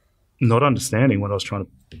like not understanding what I was trying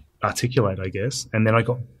to articulate, I guess. And then I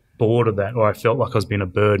got bored of that, or I felt like I was being a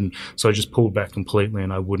burden. So I just pulled back completely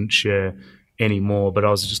and I wouldn't share anymore. But I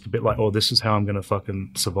was just a bit like, oh, this is how I'm going to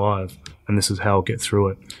fucking survive, and this is how I'll get through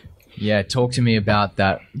it. Yeah, talk to me about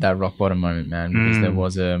that rock bottom moment, man, because there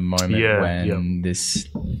was a moment when this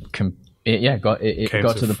got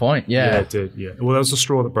to the point. Yeah, it did. Yeah, well, that was the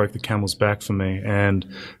straw that broke the camel's back for me, and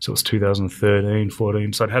so it was 2013,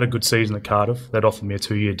 14. So I'd had a good season at Cardiff. They'd offered me a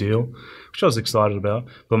 2-year deal, which I was excited about.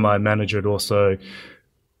 But my manager had also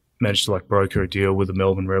managed to like broker a deal with the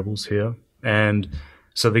Melbourne Rebels here, and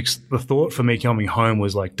so the thought for me coming home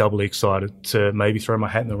was like doubly excited to maybe throw my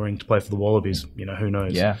hat in the ring to play for the Wallabies. You know, who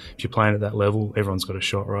knows? Yeah. If you're playing at that level, everyone's got a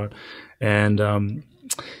shot, right? And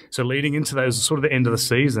so leading into that, it was sort of the end of the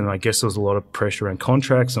season. I guess there was a lot of pressure around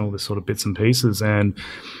contracts and all this sort of bits and pieces. And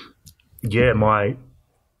yeah,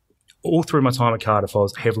 all through my time at Cardiff, I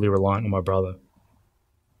was heavily reliant on my brother.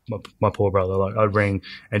 My poor brother. Like I'd ring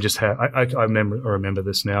and just have, I remember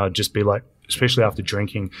this now. I'd just be like, especially after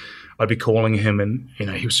drinking, I'd be calling him, and you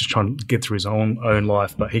know he was just trying to get through his own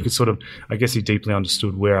life, but he could sort of, I guess he deeply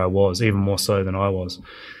understood where I was, even more so than I was.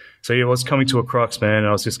 So yeah, I was coming to a crux, man, and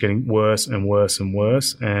I was just getting worse and worse and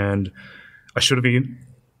worse. And I should have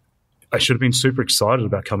been super excited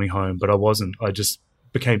about coming home, but I wasn't. I just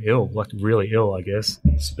became ill, like really ill, I guess.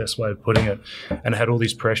 That's the best way of putting it. And I had all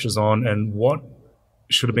these pressures on, and what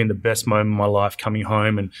should have been the best moment of my life, coming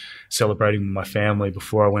home and celebrating with my family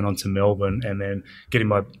before I went on to Melbourne, and then getting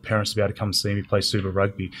my parents to be able to come see me play Super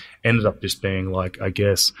Rugby, ended up just being like, I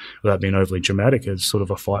guess, without being overly dramatic, it's sort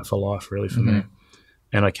of a fight for life really for me.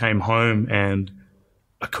 And I came home and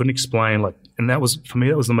I couldn't explain, like, and that was, for me,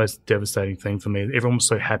 that was the most devastating thing for me. Everyone was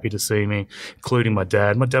so happy to see me, including my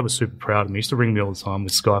dad. My dad was super proud of me. He used to ring me all the time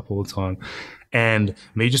with Skype all the time. And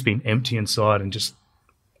me just being empty inside and just,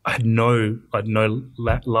 I had no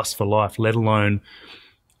lust for life, let alone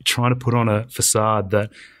trying to put on a facade that,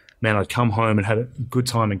 man, I'd come home and had a good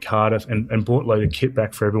time in Cardiff and bought a load of kit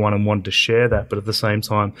back for everyone and wanted to share that. But at the same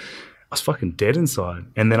time, I was fucking dead inside.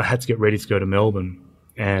 And then I had to get ready to go to Melbourne,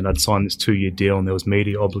 and I'd signed this 2-year deal, and there was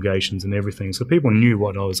media obligations and everything. So people knew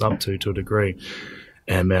what I was up to a degree.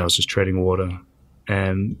 And man, I was just treading water.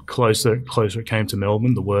 And closer it came to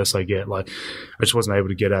Melbourne, the worse I get. Like, I just wasn't able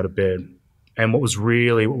to get out of bed. And what was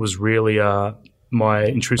really my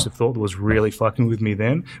intrusive thought that was really fucking with me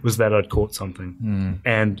then was that I'd caught something.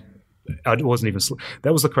 And I wasn't even,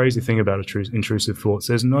 that was the crazy thing about intrusive thoughts.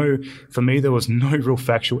 For me, there was no real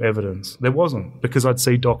factual evidence. There wasn't, because I'd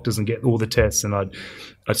see doctors and get all the tests, and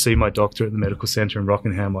I'd see my doctor at the medical centre in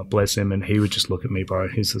Rockingham, like, bless him, and he would just look at me, bro.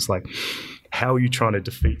 He's just like, how are you trying to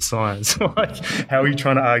defeat science? Like, how are you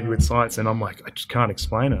trying to argue with science? And I'm like, I just can't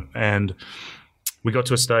explain it. And we got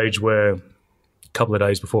to a stage where, a couple of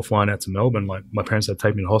days before flying out to Melbourne, like, my parents had to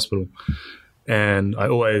take me to hospital. And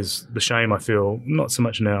the shame I feel, not so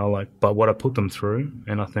much now, like, but what I put them through.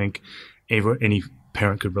 And I think any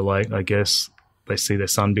parent could relate, I guess. They see their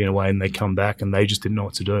son being away and they come back and they just didn't know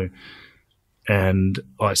what to do. And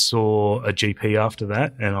I saw a GP after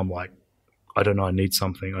that, and I'm like, I don't know, I need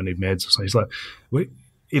something, I need meds or something. He's like,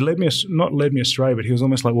 he not led me astray, but he was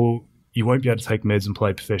almost like, well, you won't be able to take meds and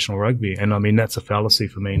play professional rugby. And I mean, that's a fallacy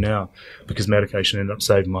for me now, because medication ended up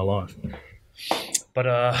saving my life. But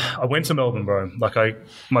I went to Melbourne, bro. Like,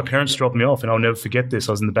 my parents dropped me off, and I'll never forget this.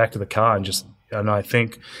 I was in the back of the car, and I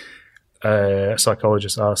think a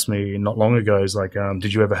psychologist asked me not long ago, is like,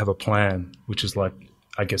 did you ever have a plan? Which is like,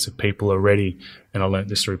 I guess if people are ready, and I learned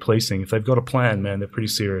this through policing, if they've got a plan, man, they're pretty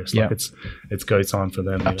serious. Like, it's go time for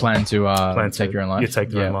them. A plan to take your own life? Yeah, take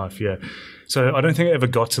their own life, yeah. So I don't think I ever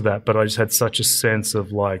got to that, but I just had such a sense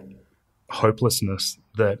of, like, hopelessness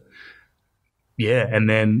that, yeah, and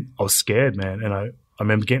then I was scared, man. And I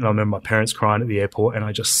remember my parents crying at the airport, and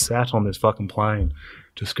I just sat on this fucking plane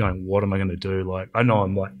just going, what am I going to do? Like, I know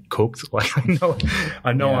I'm, like, cooked. Like,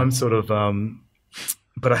 I know I'm sort of,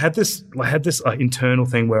 but I had this internal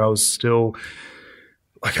thing where I was still,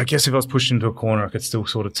 like, I guess if I was pushed into a corner, I could still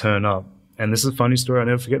sort of turn up. And this is a funny story. I'll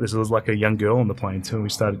never forget this. There was like a young girl on the plane too. And we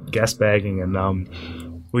started gas bagging,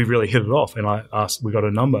 and we really hit it off. And we got a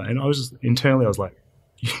number. And I was just, internally, I was like,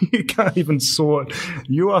 you can't even sort.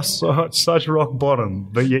 You are such rock bottom,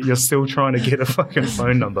 but yet you're still trying to get a fucking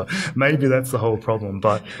phone number. Maybe that's the whole problem,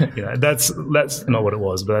 but that's not what it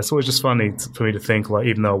was. But it's always just funny for me to think, like,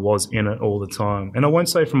 even though I was in it all the time, and I won't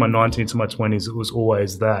say from my 19 to my 20s, it was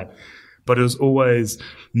always that. But it was always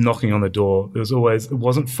knocking on the door. It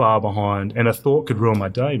wasn't far behind, and a thought could ruin my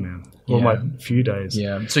day, man, or my few days.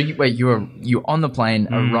 Yeah. So you were on the plane,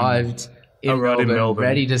 arrived in Melbourne,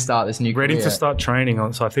 ready to start this new career. Ready to start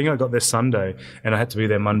training. So I think I got there Sunday, and I had to be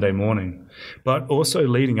there Monday morning. But also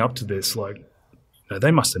leading up to this, like,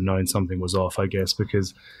 they must have known something was off, I guess,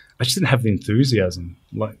 because I just didn't have the enthusiasm.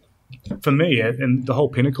 Like, for me, and the whole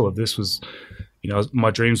pinnacle of this was, my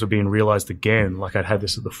dreams were being realized again. Like, I'd had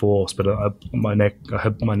this at the Force, but I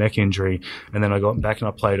had my neck injury, and then I got back and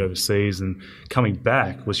I played overseas, and coming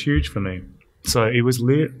back was huge for me. So it was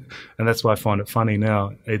lit, and that's why I find it funny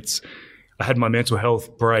now. I had my mental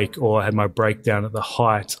health break, or I had my breakdown at the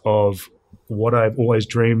height of what I've always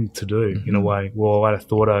dreamed to do, in a way. Well, what I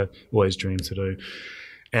thought I always dreamed to do.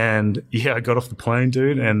 And I got off the plane,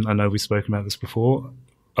 dude, and I know we've spoken about this before.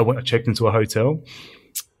 I checked into a hotel,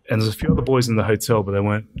 and there's a few other boys in the hotel, but they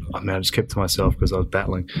weren't. I just kept to myself because I was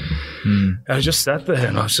battling. And I just sat there,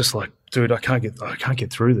 and I was just like, dude, I can't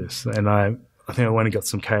get through this. And I think I went and got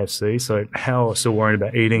some KFC. So how I was still worried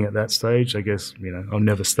about eating at that stage, I guess, I'll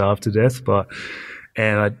never starve to death.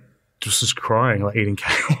 And I just was crying, like, eating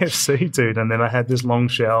KFC, dude. And then I had this long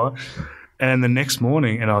shower. And the next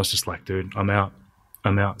morning, and I was just like, dude, I'm out. So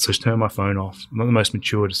I just turned my phone off. Not the most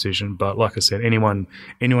mature decision, but like I said, anyone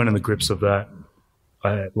in the grips of that,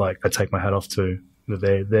 I take my hat off to.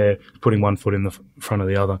 They're putting one foot in the front of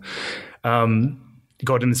the other.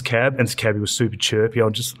 Got in this cab, and this cabbie was super chirpy. I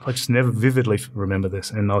just never vividly remember this.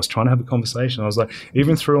 And I was trying to have a conversation. I was like,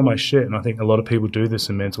 even through all my shit, and I think a lot of people do this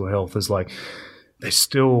in mental health, is like, they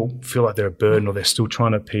still feel like they're a burden, or they're still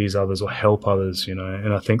trying to appease others or help others,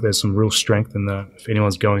 And I think there's some real strength in that. If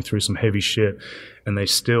anyone's going through some heavy shit, and they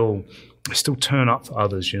still turn up for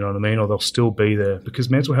others, you know what I mean? Or they'll still be there, because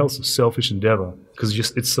mental health is a selfish endeavor, because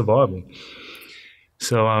it's survival.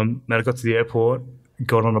 So, man, I got to the airport,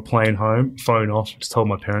 got on a plane home, phone off, just told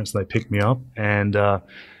my parents, and they picked me up. And,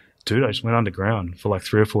 dude, I just went underground for like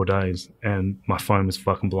 3 or 4 days, and my phone was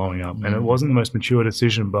fucking blowing up. And it wasn't the most mature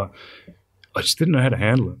decision, but I just didn't know how to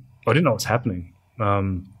handle it. I didn't know what's happening. I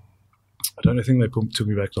don't think they took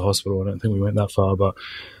me back to the hospital. I don't think we went that far, but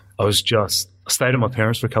I stayed at my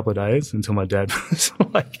parents for a couple of days until my dad was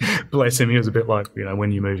like, bless him, he was a bit like, when are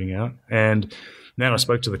you moving out? And then I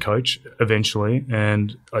spoke to the coach eventually,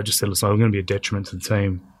 and I just said, listen, I'm going to be a detriment to the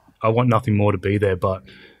team. I want nothing more to be there,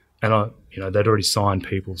 and they'd already signed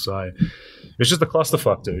people, so it's just a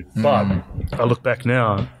clusterfuck, dude. But I look back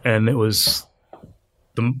now, and it was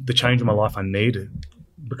the change in my life I needed,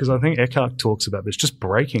 because I think Eckhart talks about this, just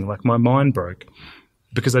breaking. Like, my mind broke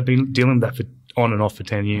because I'd been dealing with that on and off for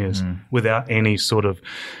 10 years without any sort of,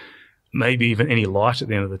 maybe even any light at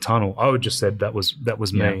the end of the tunnel. I would just said that was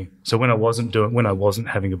me. So when I wasn't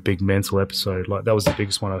having a big mental episode, like, that was the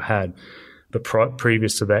biggest one I've had. But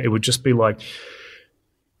previous to that, it would just be like,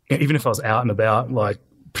 even if I was out and about, like,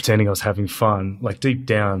 pretending I was having fun, like, deep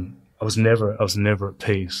down, I was never at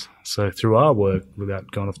peace. So through our work,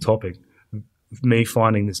 without going off topic, me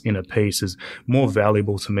finding this inner peace is more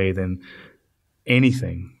valuable to me than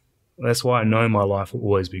anything. That's why I know my life will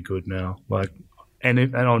always be good now. Like,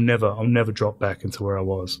 and I'll never drop back into where I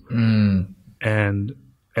was. And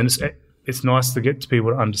it's nice to get to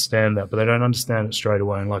people to understand that, but they don't understand it straight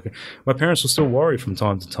away. And like, my parents will still worry from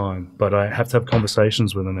time to time, but I have to have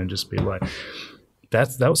conversations with them and just be like,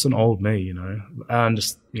 that was an old me, And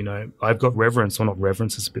just, I've got reverence, or not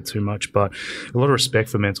reverence, it's a bit too much, but a lot of respect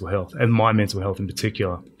for mental health, and my mental health in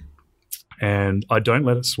particular. And I don't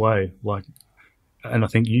let it sway. Like, and I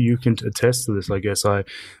think you can attest to this, I guess. I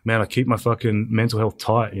keep my fucking mental health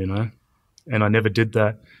tight, and I never did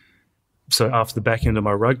that. So after the back end of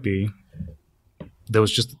my rugby, there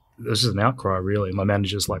was just an outcry, really. My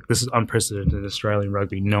manager's like, this is unprecedented in Australian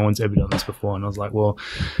rugby. No one's ever done this before. And I was like, well,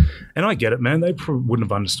 and I get it, man. They wouldn't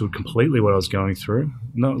have understood completely what I was going through.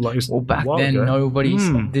 No, like, well, back then, nobody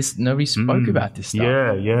spoke about this stuff.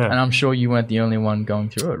 Yeah. And I'm sure you weren't the only one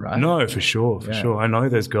going through it, right? No, for sure. I know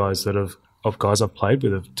there's guys guys I've played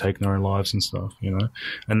with have taken their own lives and stuff,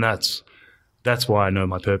 and that's why I know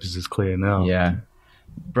my purpose is clear now. Yeah.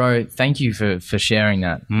 Bro, thank you for sharing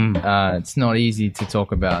that. It's not easy to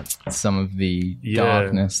talk about some of the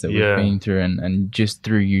darkness that we've been through, and just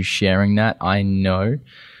through you sharing that, I know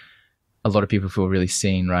a lot of people feel really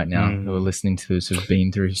seen right now who are listening to this, who've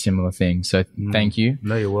been through similar things. So thank you.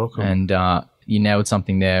 No, you're welcome. And you nailed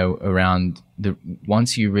something there around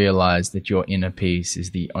once you realize that your inner peace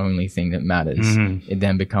is the only thing that matters, it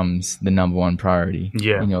then becomes the number one priority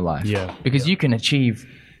in your life. Yeah. Because you can achieve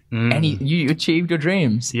you achieved your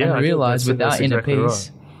dreams and realize without inner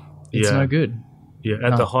peace, it's no good. Yeah.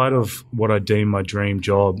 At the height of what I deem my dream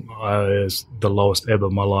job, I was the lowest ebb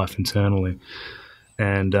of my life internally.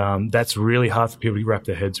 And that's really hard for people to wrap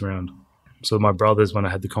their heads around. So my brothers, when I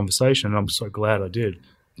had the conversation, I'm so glad I did,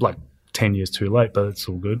 like 10 years too late, but it's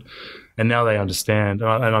all good. And now they understand.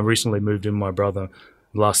 And I recently moved in with my brother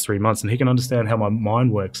the last 3 months, and he can understand how my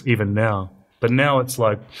mind works even now. But now it's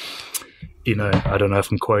like, you know, I don't know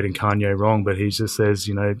if I'm quoting Kanye wrong, but he just says,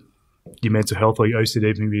 you know, your mental health or your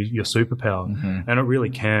OCD can be your superpower. And it really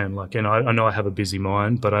can. Like, and I know I have a busy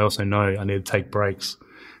mind, but I also know I need to take breaks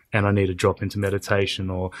and I need to drop into meditation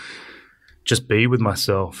or just be with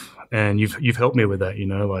myself. And you've helped me with that, you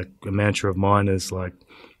know, like a mantra of mine is like,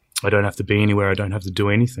 I don't have to be anywhere. I don't have to do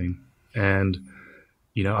anything. And,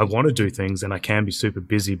 you know, I want to do things and I can be super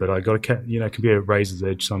busy, but I got to, you know, it can be a razor's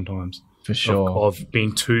edge sometimes. For sure. Of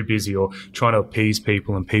being too busy or trying to appease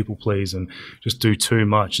people and people please and just do too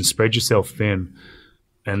much and spread yourself thin.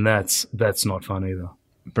 And that's not fun either.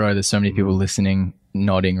 Bro, there's so many people listening,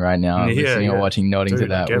 nodding right now, listening or watching, nodding to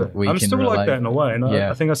that. I'm still relate. Like that in a way. And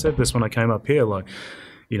I think I said this when I came up here, like,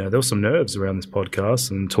 you know, there was some nerves around this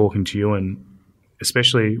podcast and talking to you, and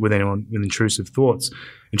especially with anyone with intrusive thoughts.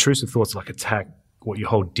 Intrusive thoughts like attack what you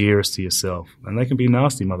hold dearest to yourself. And they can be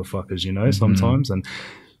nasty motherfuckers, you know, sometimes. And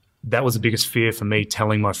that was the biggest fear for me,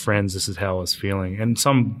 telling my friends this is how I was feeling. And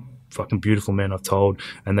some fucking beautiful men I've told,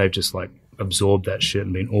 and they've just like absorbed that shit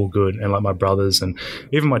and been all good. And like my brothers and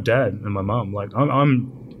even my dad and my mum, like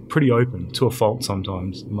I'm pretty open to a fault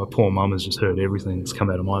sometimes. My poor mum has just heard everything that's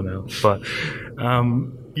come out of my mouth. But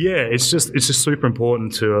it's just super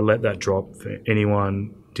important to let that drop for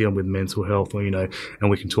anyone dealing with mental health, or, you know,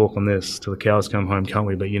 and we can talk on this till the cows come home, can't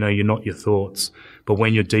we? But, you know, you're not your thoughts. But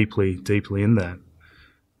when you're deeply, deeply in that,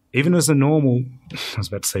 even as a normal, I was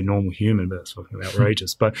about to say normal human, but that's fucking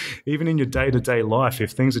outrageous. But even in your day-to-day life,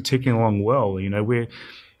 if things are ticking along well, you know, we're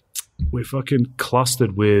fucking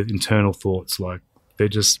clustered with internal thoughts. Like, they're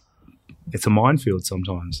just, it's a minefield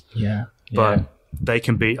sometimes. Yeah. But they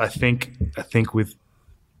can be, I think with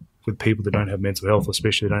people that don't have mental health,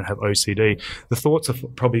 especially that don't have OCD, the thoughts are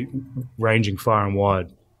probably ranging far and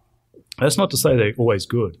wide. That's not to say they're always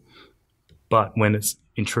good, but when it's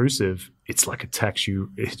intrusive, it's like attacks you,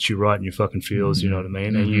 it hits you right in your fucking feels, you know what I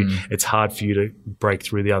mean? And it's hard for you to break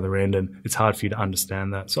through the other end, and it's hard for you to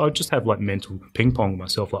understand that. So I just have like mental ping pong with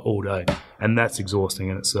myself like all day, and that's exhausting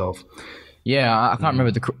in itself. Yeah, I can't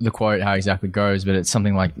remember the quote, how exactly it goes, but it's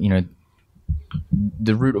something like, you know,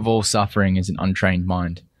 the root of all suffering is an untrained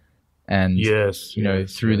mind. And,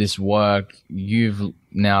 through this work, you've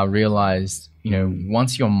now realized, you know,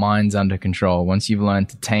 once your mind's under control, once you've learned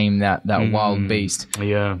to tame that wild beast,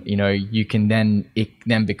 you know, you can it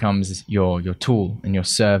then becomes your tool and your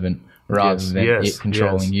servant rather than it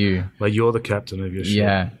controlling you. Like you're the captain of your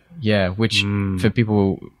ship. Yeah. Which for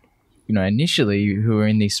people, you know, initially who are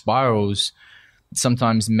in these spirals,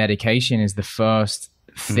 sometimes medication is the first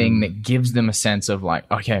thing that gives them a sense of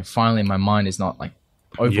like, okay, finally my mind is not like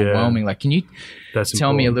overwhelming. Like, can you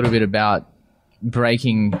tell me a little bit about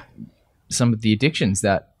breaking some of the addictions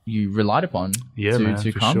that you relied upon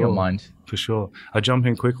to calm your mind? For sure. I jump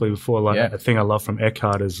in quickly before, like, a thing I love from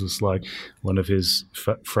Eckhart is like one of his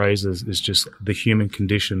phrases is just the human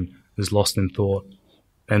condition is lost in thought.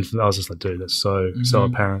 And I was just like, dude, that's so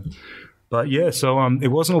apparent. But so it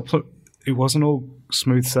wasn't all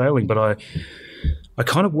smooth sailing, but I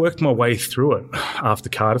kind of worked my way through it after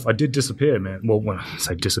Cardiff. I did disappear, man. Well, when I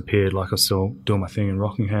say disappeared, like I was still doing my thing in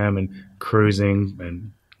Rockingham and cruising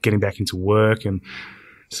and getting back into work. And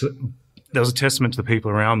so there was a testament to the people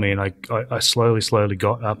around me, and I slowly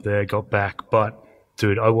got up there, got back. But,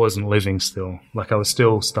 dude, I wasn't living still. Like, I was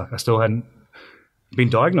still stuck. I still hadn't been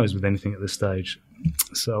diagnosed with anything at this stage.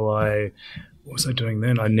 So what was I doing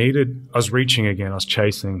then? I was reaching again. I was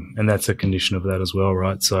chasing, and that's a condition of that as well,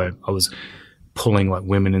 right? So I was pulling like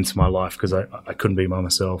women into my life because I couldn't be by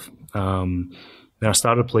myself. Then I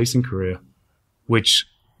started a policing career, which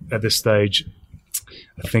at this stage,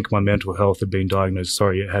 I think my mental health had been diagnosed.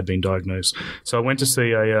 Sorry, it had been diagnosed. So I went to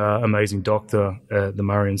see a amazing doctor at the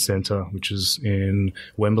Murrian Centre, which is in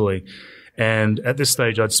Wembley. And at this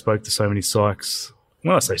stage, I'd spoke to so many psychs.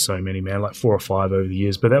 Well, I say so many, man, like 4 or 5 over the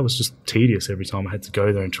years. But that was just tedious every time I had to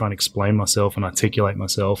go there and try and explain myself and articulate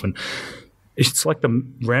myself. And it's like the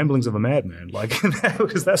ramblings of a madman, like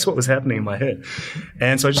that's what was happening in my head.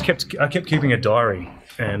 And so I kept keeping a diary,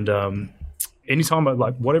 and anytime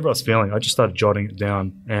whatever I was feeling, I just started jotting it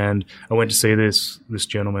down. And I went to see this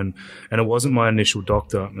gentleman, and it wasn't my initial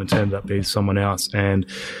doctor, and it turned out to be someone else. And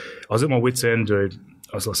I was at my wit's end, dude.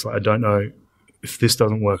 I was just like, I don't know if this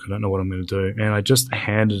doesn't work. I don't know what I'm going to do. And I just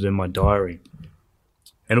handed him my diary,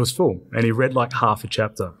 and it was full. And he read like half a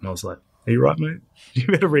chapter, and I was like, are you right, mate? You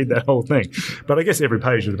better read that whole thing. But I guess every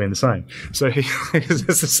page would have been the same. So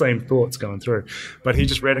it's the same thoughts going through. But he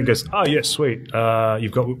just read it and goes, oh, yeah, sweet.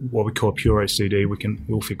 You've got what we call pure OCD.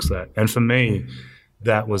 We'll fix that. And for me,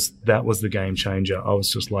 that was the game changer. I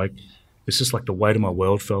was just like, it's just like the weight of my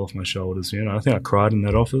world fell off my shoulders. You know, I think I cried in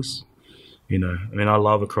that office. You know, I mean, I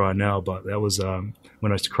love a cry now, but that was when I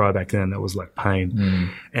used to cry back then, that was like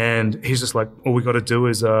pain. And he's just like, all we got to do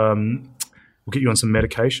is we'll get you on some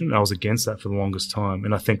medication. I was against that for the longest time.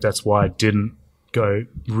 And I think that's why I didn't go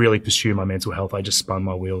really pursue my mental health. I just spun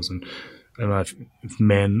my wheels. And if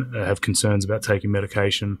men have concerns about taking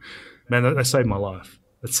medication, man, they saved my life.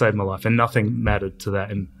 It saved my life. And nothing mattered to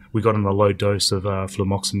that. And we got on a low dose of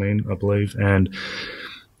fluoxamine, I believe. And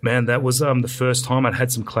man, that was the first time I'd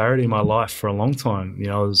had some clarity in my life for a long time. You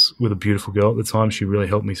know, I was with a beautiful girl at the time. She really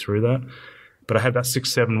helped me through that. But I had about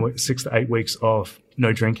 6 to 8 weeks of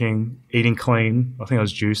no drinking, eating clean. I think I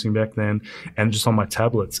was juicing back then, and just on my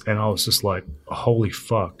tablets. And I was just like, holy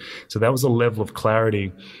fuck. So that was a level of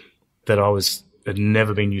clarity that had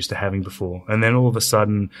never been used to having before. And then all of a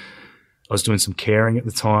sudden, I was doing some caring at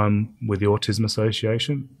the time with the Autism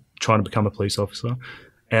Association, trying to become a police officer.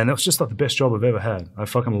 And that was just like the best job I've ever had. I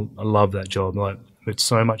love that job. Like, it's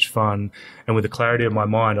so much fun. And with the clarity of my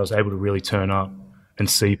mind, I was able to really turn up and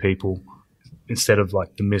see people instead of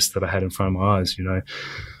like the mist that I had in front of my eyes, you know.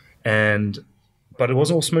 But it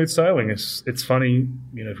wasn't all smooth sailing. It's funny,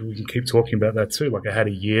 you know, we can keep talking about that too. Like, I had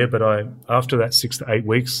a year, but after that 6 to 8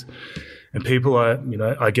 weeks, and people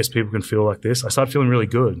I guess people can feel like this, I started feeling really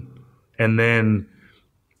good. And then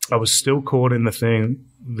I was still caught in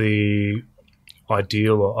the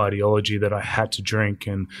ideal or ideology that I had to drink.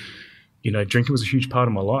 And, you know, drinking was a huge part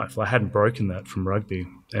of my life. I hadn't broken that from rugby.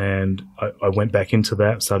 And I went back into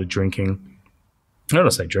that, started drinking. I don't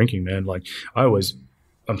want to say drinking, man. Like,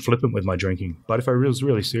 I'm flippant with my drinking. But if I was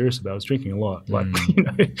really serious about it, I was drinking a lot. Like, you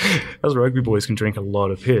know, us rugby boys can drink a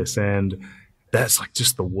lot of piss. And that's like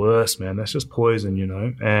just the worst, man. That's just poison, you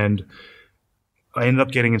know. And I ended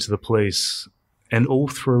up getting into the police. And all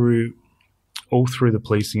through the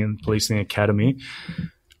policing academy,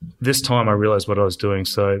 this time I realized what I was doing.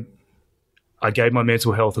 So I gave my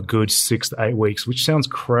mental health a good 6 to 8 weeks, which sounds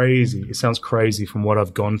crazy. It sounds crazy from what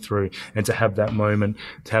I've gone through, and to have that moment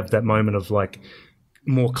of like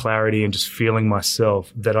more clarity and just feeling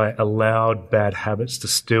myself, that I allowed bad habits to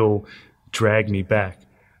still drag me back.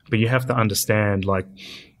 But you have to understand, like,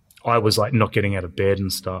 I was like not getting out of bed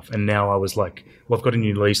and stuff. And now I was like, well, I've got a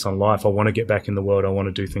new lease on life. I want to get back in the world. I want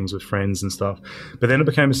to do things with friends and stuff. But then it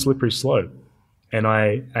became a slippery slope. And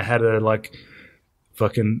I had a like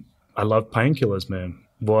fucking, I love painkillers, man.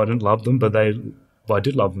 Well, I didn't love them, but I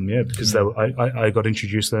did love them, yeah, because I got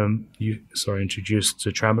introduced to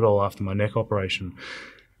tramadol after my neck operation.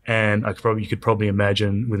 And you could probably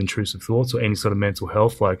imagine with intrusive thoughts or any sort of mental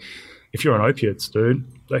health, like if you're on opiates, dude,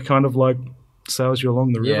 they kind of like sails you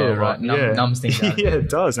along the river. Yeah, right. Numbs things out. Yeah, it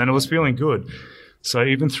does. And it was feeling good. So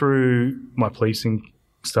even through my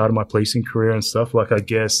started my policing career and stuff, like I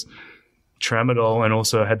guess tramadol, and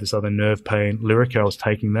also I had this other nerve pain, Lyrica, I was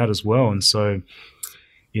taking that as well. And so,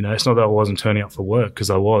 you know, it's not that I wasn't turning up for work, because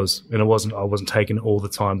I was, and I wasn't taking it all the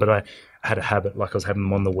time, but I had a habit, like I was having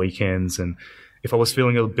them on the weekends. And if I was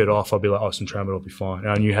feeling a bit off, I'd be like, oh, some tramadol will be fine.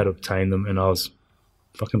 And I knew how to obtain them, and I was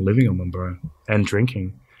fucking living on them, bro, and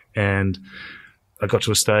drinking. And I got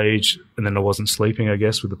to a stage, and then I wasn't sleeping, I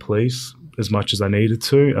guess, with the police as much as I needed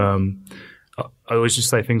to. I always just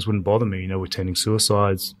say things wouldn't bother me. You know, we're attending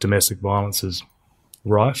suicides, domestic violence is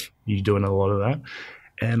rife. You're doing a lot of that.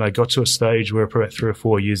 And I got to a stage where about 3 or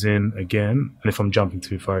 4 years in again, and if I'm jumping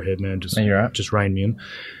too far ahead, man, just rein me in,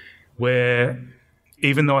 where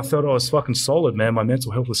even though I thought I was fucking solid, man, my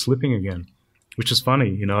mental health was slipping again, which is funny.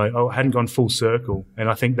 You know, I hadn't gone full circle. And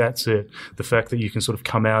I think that's it. The fact that you can sort of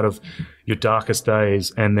come out of your darkest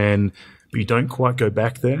days but you don't quite go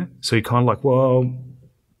back there. So you're kind of like, well,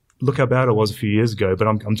 look how bad I was a few years ago, but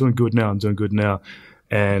I'm doing good now. I'm doing good now.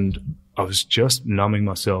 And I was just numbing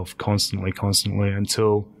myself constantly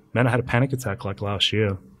until, man, I had a panic attack like last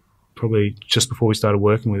year, probably just before we started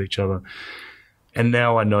working with each other. And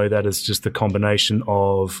now I know that it's just the combination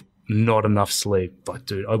of not enough sleep. Like,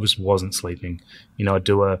 dude, I wasn't sleeping. You know, I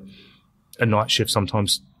do a night shift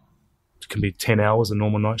sometimes. It can be 10 hours, a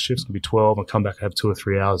normal night shift. It can be 12. I come back, I have 2 or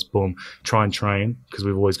 3 hours, boom, try and train, because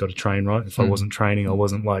we've always got to train, right? If I wasn't training, I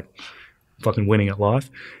wasn't like fucking winning at life.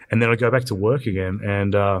 And then I go back to work again,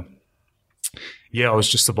 and I was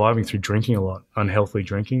just surviving through drinking a lot, unhealthy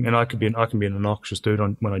drinking. And I can be an obnoxious dude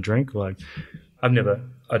when I drink. Like,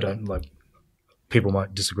 people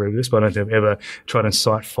might disagree with this, but I don't ever try to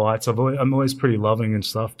incite fights. I'm always pretty loving and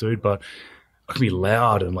stuff, dude, but I can be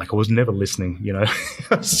loud, and like I was never listening, you know.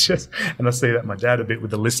 It's just, and I see that my dad a bit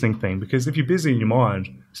with the listening thing, because if you're busy in your mind,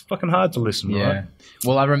 it's fucking hard to listen, right?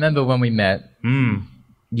 Well, I remember when we met,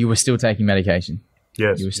 you were still taking medication.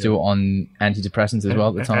 Yes. You were still on antidepressants as well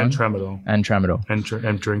at the time. And tramadol.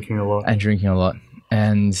 And drinking a lot.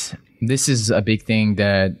 And this is a big thing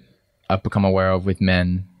that I've become aware of with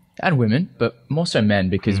men and women, but more so men,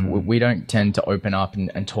 because we don't tend to open up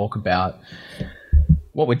and talk about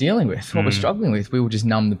what we're dealing with, what we're struggling with. We will just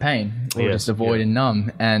numb the pain. We'll just avoid and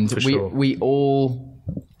numb. And we all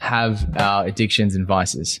have our addictions and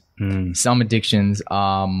vices. Some addictions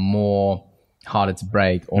are more harder to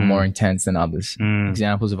break or more intense than others.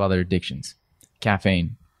 Examples of other addictions: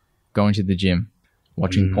 caffeine, going to the gym,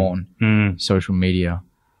 watching porn, social media,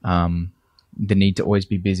 the need to always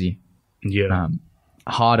be busy.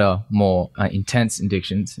 Harder, more intense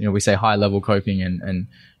addictions. You know, we say high level coping and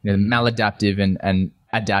you know, maladaptive and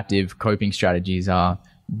adaptive coping strategies are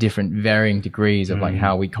different, varying degrees of like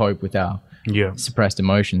how we cope with our suppressed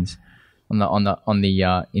emotions. On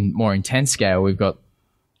the in more intense scale, we've got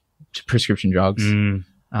prescription drugs,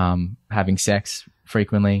 having sex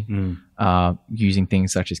frequently, using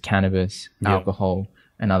things such as cannabis, alcohol,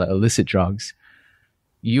 and other illicit drugs.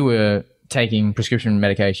 You were taking prescription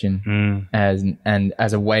medication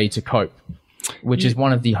as a way to cope, which is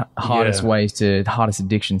one of the hardest hardest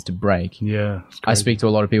addictions to break. I speak to a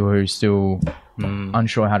lot of people who are still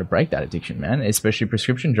unsure how to break that addiction, man, especially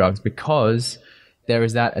prescription drugs, because there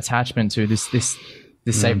is that attachment to this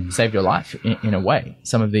saved your life in a way.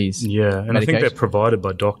 Some of these and I think they're provided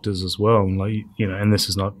by doctors as well, and like, you know, and this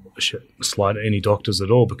is not a slight at any doctors at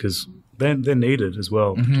all, because they're needed as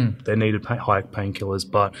well. They're needed high painkillers,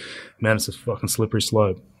 but man, it's a fucking slippery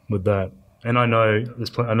slope with that. And I know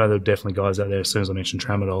there are definitely guys out there, as soon as I mention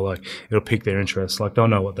tramadol, like it'll pique their interest. Like they'll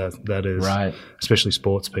know what that is, right? Especially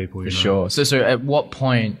sports people. For sure. So at what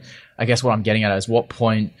point? I guess what I'm getting at is, what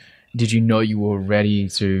point did you know you were ready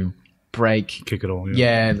to kick it all?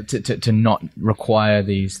 To not require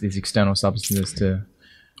these external substances to.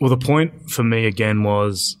 Well, the point for me again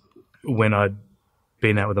was when I'd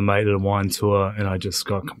been out with a mate at a wine tour and I just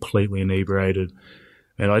got completely inebriated.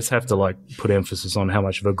 And I just have to like put emphasis on how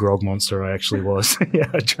much of a grog monster I actually was.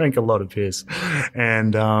 I drank a lot of piss.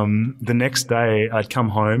 And the next day I'd come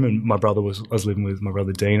home, and I was living with my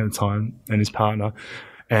brother Dean at the time and his partner.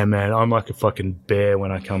 And man, I'm like a fucking bear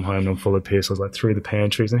when I come home and I'm full of piss. I was like through the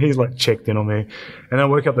pantries, and he's like checked in on me. And I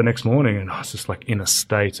woke up the next morning and I was just like in a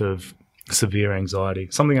state of severe anxiety,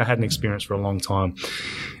 something I hadn't experienced for a long time.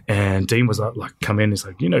 And Dean was like come in, he's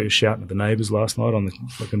like, you know, you're shouting at the neighbours last night on the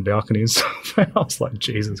fucking balcony and stuff. And I was like,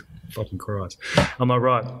 Jesus fucking Christ. I'm like,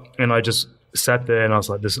 right. And I just sat there and I was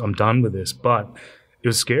like, I'm done with this. But it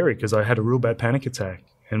was scary because I had a real bad panic attack,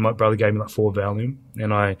 and my brother gave me like 4 Valium,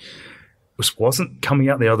 and I wasn't coming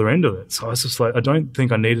out the other end of it. So I was just like, I don't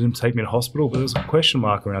think I needed him to take me to hospital, but there was a question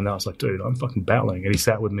mark around that. I was like, dude, I'm fucking battling. And he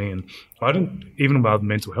sat with me, and I didn't, even about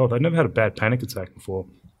mental health, I'd never had a bad panic attack before.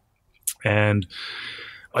 And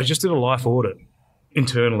I just did a life audit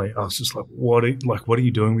internally. I was just like, what are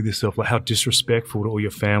you doing with yourself? Like, how disrespectful to all your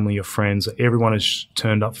family, your friends, everyone has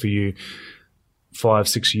turned up for you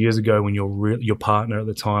 5-6 years ago when your partner at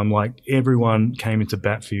the time, like everyone came into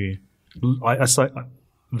bat for you.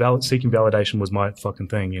 Seeking validation was my fucking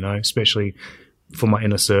thing, you know, especially for my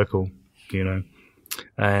inner circle, you know.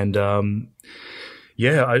 And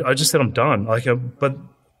I just said I'm done. But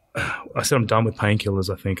I said I'm done with painkillers,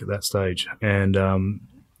 I think, at that stage. And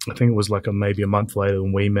I think it was like maybe a month later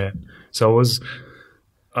when we met. So I was,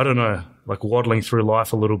 I don't know, like waddling through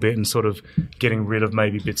life a little bit and sort of getting rid of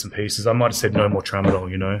maybe bits and pieces. I might have said no more tramadol,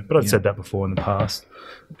 you know, but I'd said that before in the past.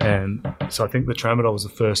 And so I think the tramadol was the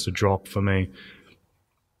first to drop for me,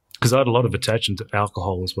 because I had a lot of attachment to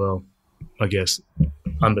alcohol as well, I guess,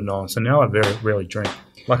 unbeknownst. And now I very rarely drink.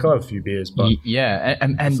 Like, I have a few beers, but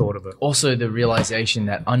and thought of it. Also the realization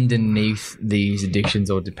that underneath these addictions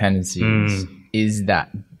or dependencies is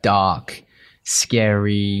that dark,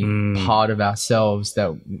 scary part of ourselves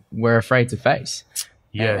that we're afraid to face.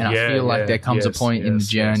 And I feel like there comes a point in the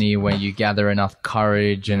journey where you gather enough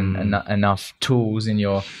courage and enough tools in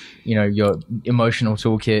your emotional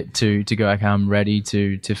toolkit to go, okay, I'm ready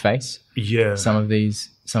to face some of these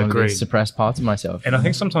suppressed parts of myself. And I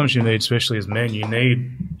think sometimes you need, especially as men, you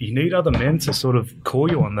need other men to sort of call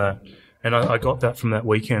you on that. And I got that from that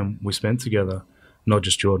weekend we spent together. not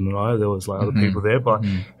just Jordan and I, there was like other people there, but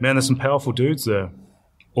man, there's some powerful dudes there,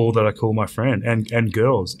 all that I call my friend, and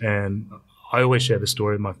girls. And I always share the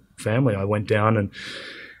story with my family. I went down and,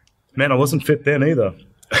 man, I wasn't fit then either.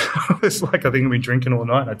 It's like, I think I'd been drinking all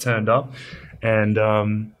night. I turned up and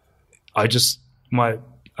I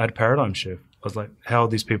had a paradigm shift. I was like, how are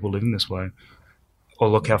these people living this way? Or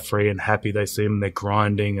look how free and happy they seem. They're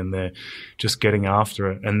grinding and they're just getting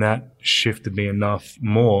after it. And that shifted me enough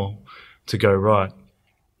more to go, right,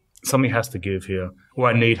 something has to give here. Or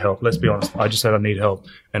I need help. Let's be honest. I just said I need help.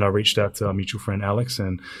 And I reached out to our mutual friend Alex,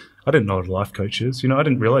 and I didn't know what a life coach is. I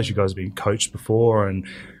didn't realize you guys had been coached before and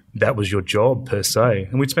that was your job per se.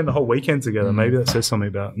 And we'd spend the whole weekend together. Maybe that says something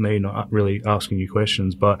about me not really asking you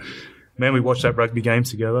questions. But man, we watched that rugby game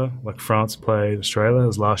together. Like France played Australia. It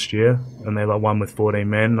was last year, and they won with 14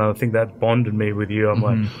 men. And I think that bonded me with you. I'm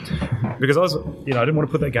like, because I was, I didn't want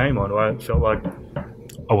to put that game on. I felt like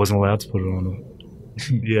I wasn't allowed to put it on.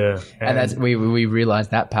 Yeah, and that's we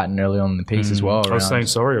realized that pattern early on in the piece as well. I was saying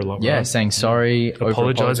sorry a lot. Yeah, right? saying sorry,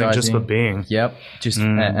 apologizing just for being. Yep, just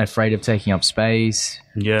afraid of taking up space.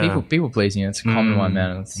 Yeah, people pleasing. It's a common one,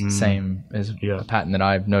 man. It's the same as a pattern that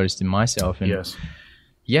I've noticed in myself. And yes.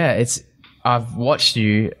 Yeah, I've watched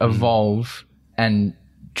you evolve and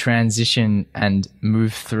transition and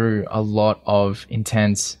move through a lot of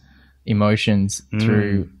intense emotions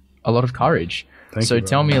through a lot of courage. Thank you,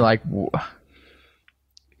 tell me, like,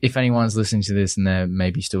 if anyone's listening to this and they're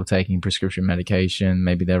maybe still taking prescription medication,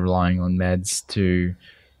 maybe they're relying on meds to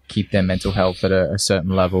keep their mental health at a certain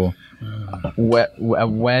level,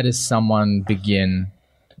 where does someone begin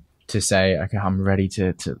to say, okay, I'm ready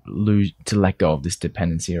to let go of this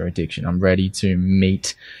dependency or addiction. I'm ready to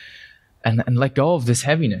meet and let go of this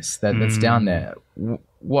heaviness that's down there.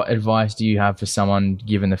 What advice do you have for someone,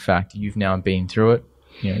 given the fact that you've now been through it?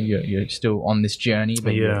 You're still on this journey,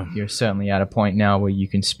 but you're certainly at a point now where you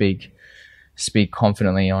can speak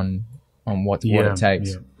confidently on what it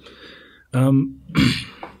takes. Yeah.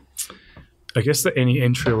 I guess that any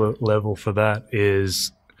entry level for that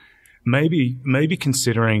is maybe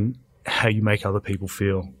considering how you make other people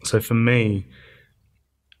feel. So for me,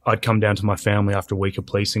 I'd come down to my family after a week of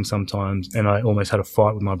policing sometimes, and I almost had a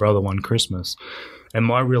fight with my brother one Christmas. And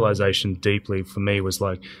my realization deeply for me was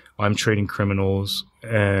like, I'm treating criminals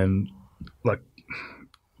and like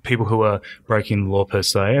people who are breaking the law per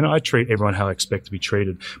se. And I treat everyone how I expect to be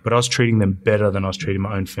treated, but I was treating them better than I was treating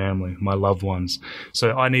my own family, my loved ones.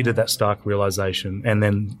 So I needed that stark realization and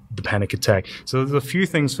then the panic attack. So there's a few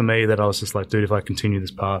things for me that I was just like, dude, if I continue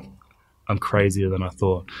this path, I'm crazier than I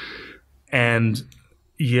thought. And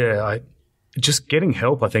yeah, just getting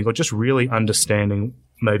help, I think, or just really understanding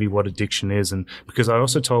maybe what addiction is. And because I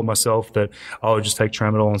also told myself that I would just take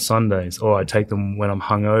Tramadol on Sundays, or I'd take them when I'm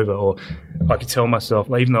hungover, or I could tell myself,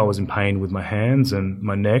 like, even though I was in pain with my hands and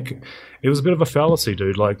my neck, it was a bit of a fallacy,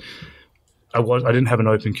 dude. Like I didn't have an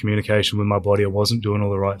open communication with my body. I wasn't doing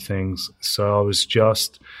all the right things. So I was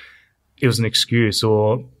it was an excuse,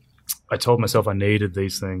 or I told myself I needed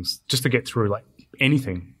these things just to get through like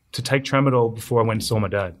anything. To take Tramadol before I went and saw my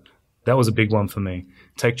dad. That was a big one for me.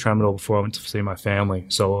 Take Tramadol before I went to see my family,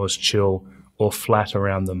 so I was chill or flat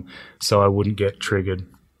around them, so I wouldn't get triggered,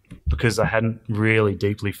 because I hadn't really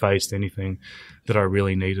deeply faced anything that I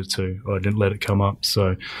really needed to, or I didn't let it come up.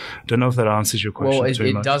 So I don't know if that answers your question. Well,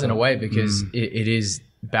 too much, it does in a way, because it is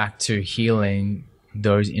back to healing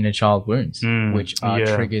those inner child wounds, which are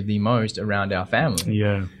triggered the most around our family.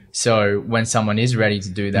 Yeah. So when someone is ready to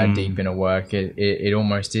do that deep inner work, it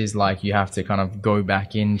almost is like you have to kind of go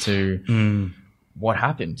back into what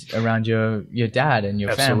happened around your dad and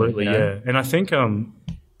your family. Absolutely, yeah. And I think some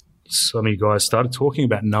of you guys started talking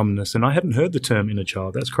about numbness, and I hadn't heard the term inner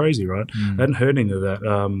child. That's crazy, right? I hadn't heard any of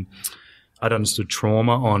that. I'd understood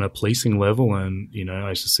trauma on a policing level, and, I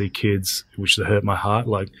used to see kids, which hurt my heart,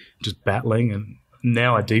 like just battling. And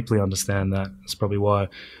now I deeply understand that. That's probably why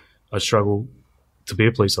I struggle to be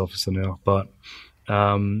a police officer now. But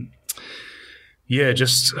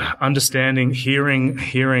just understanding,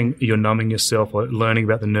 hearing you're numbing yourself, or learning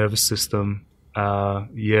about the nervous system. So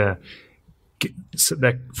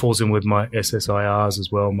that falls in with my SSIRs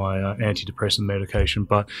as well, my antidepressant medication.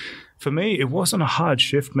 But for me, it wasn't a hard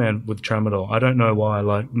shift, man, with Tramadol. I don't know why.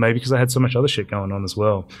 Like, maybe because I had so much other shit going on as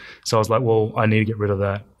well. So I was like, well, I need to get rid of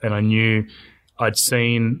that. And I knew I'd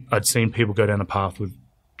seen people go down a path with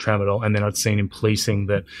Tramadol, and then I'd seen in policing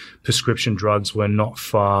that prescription drugs were not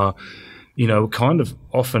far, kind of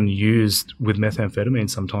often used with methamphetamine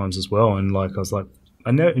sometimes as well. And like, I was like,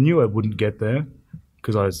 I knew I wouldn't get there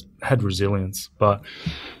because I had resilience, but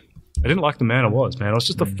I didn't like the man I was, man. I was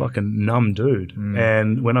just a fucking numb dude.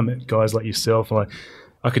 And when I met guys like yourself, like,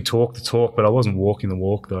 I could talk the talk, but I wasn't walking the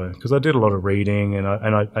walk though, because I did a lot of reading and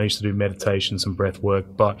I used to do meditations and breath work,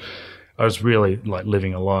 but I was really like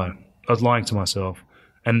living a lie. I was lying to myself.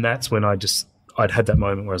 And that's when I'd had that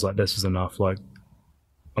moment where I was like, this is enough. Like,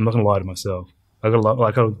 I'm not going to lie to myself. I've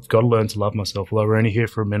got to learn to love myself. Although we're only here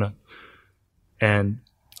for a minute. And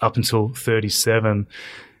up until 37,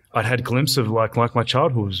 I'd had a glimpse of like my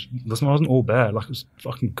childhood wasn't all bad. Like, it was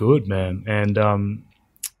fucking good, man. And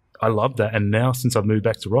I loved that. And now since I've moved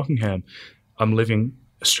back to Rockingham, I'm living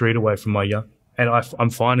a street away from my young, and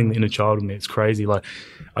I'm finding the inner child in me. It's crazy. Like,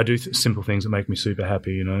 I do simple things that make me super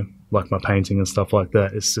happy, you know, like my painting and stuff like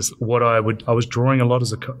that. It's just what I was drawing a lot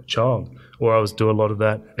as a child, or I was doing a lot of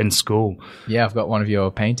that in school. Yeah, I've got one of your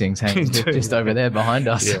paintings hanging just over there behind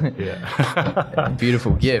us. Yeah.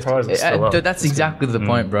 Beautiful gift. That's exactly the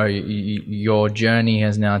point, bro. Your journey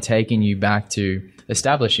has now taken you back to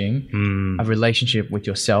establishing a relationship with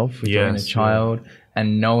yourself, with your inner child,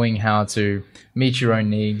 and knowing how to meet your own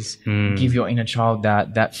needs, give your inner child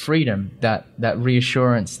that freedom, that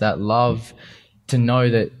reassurance, that love, to know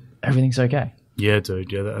that everything's okay. Yeah,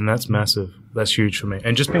 dude. Yeah, and that's massive. That's huge for me.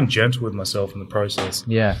 And just being gentle with myself in the process.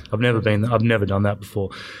 Yeah, I've never done that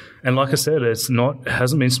before. And like I said, it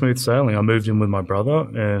hasn't been smooth sailing. I moved in with my brother,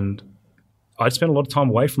 and I'd spent a lot of time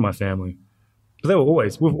away from my family. But we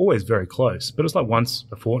were always very close. But it was like once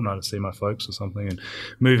a fortnight to see my folks or something. And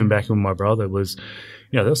moving back in with my brother was,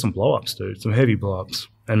 there were some blow-ups, dude, some heavy blow-ups.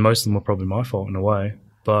 And most of them were probably my fault in a way.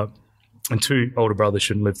 And two older brothers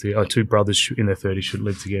shouldn't live together. Two brothers in their 30s shouldn't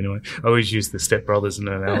live together anyway. I always use the stepbrothers as an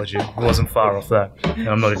analogy. It wasn't far off that. And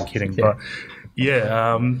I'm not even kidding. But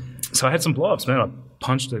so I had some blow-ups, man. I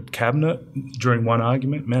punched a cabinet during one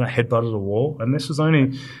argument. Man, I headbutted a wall. And this is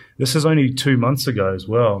only 2 months ago as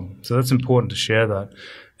well. So that's important to share that.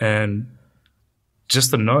 And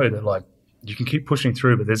just to know that, like, you can keep pushing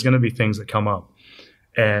through, but there's going to be things that come up.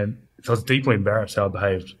 And so I was deeply embarrassed how I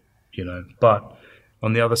behaved, But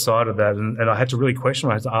on the other side of that, and I had to really question,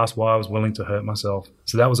 I had to ask why I was willing to hurt myself.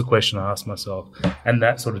 So that was a question I asked myself. And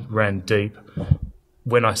that sort of ran deep.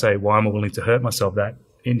 When I say, why am I willing to hurt myself, that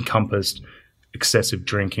encompassed excessive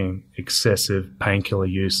drinking, excessive painkiller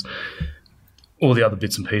use, all the other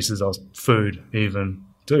bits and pieces. Food even.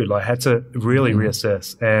 Dude, I had to really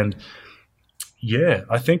reassess. And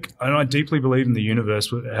I deeply believe in the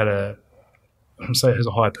universe I don't say it has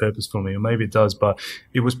a higher purpose for me, or maybe it does, but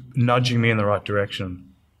it was nudging me in the right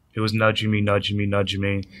direction. It was nudging me.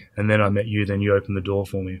 And then I met you, then you opened the door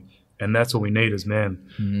for me. And that's all we need as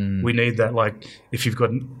men. We need that, like, if you've got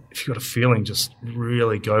a feeling, just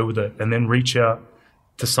really go with it, and then reach out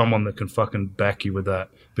to someone that can fucking back you with that,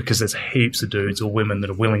 because there's heaps of dudes or women that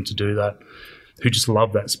are willing to do that, who just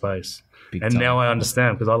love that space. Big and time. Now I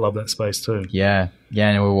understand, because I love that space too. Yeah,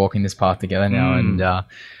 and we're walking this path together now. And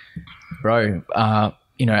bro,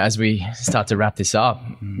 as we start to wrap this up,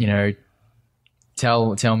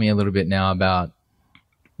 tell me a little bit now about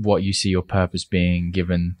what you see your purpose being,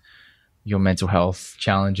 given your mental health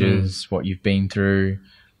challenges, what you've been through.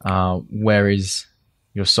 Where is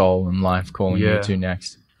your soul and life calling you to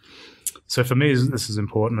next? So for me, this is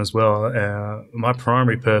important as well. My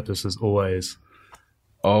primary purpose is always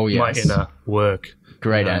my inner work.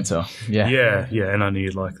 Great answer. Yeah, and I knew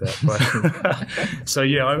you'd like that. But so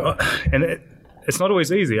it's not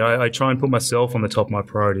always easy. I try and put myself on the top of my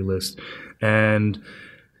priority list, and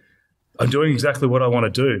I'm doing exactly what I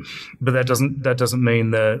want to do. But that doesn't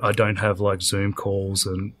mean that I don't have like Zoom calls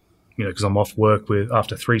and because I'm off work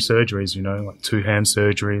after 3 surgeries. Like 2 hand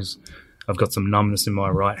surgeries. I've got some numbness in my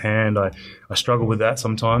right hand. I struggle with that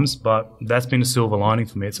sometimes, but that's been a silver lining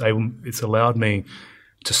for me. It's allowed me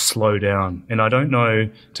to slow down. And I don't know,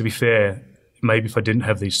 to be fair, maybe if I didn't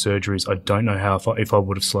have these surgeries, I don't know how if I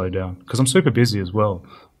would have slowed down, because I'm super busy as well,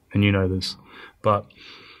 and you know this. But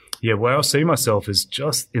where I see myself is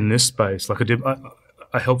just in this space. Like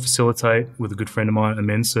I helped facilitate with a good friend of mine a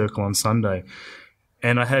men's circle on Sunday,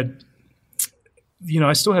 and I had,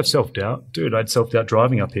 I still have self-doubt. Dude, I had self-doubt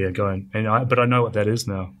driving up here but I know what that is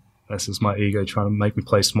now. That's just my ego trying to make me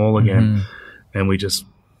play small again. And we just,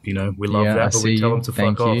 we love that, but we tell them to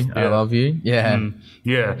fuck off. Yeah. I love you. Yeah.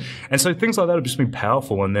 Yeah. And so things like that have just been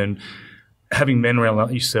powerful. And then having men around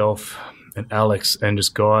like yourself and Alex and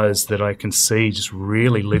just guys that I can see just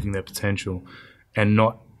really living their potential and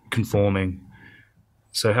not conforming.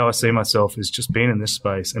 So how I see myself is just being in this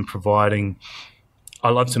space and providing. I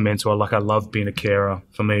love to mentor. I love being a carer.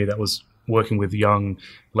 For me, that was working with young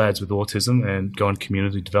lads with autism and going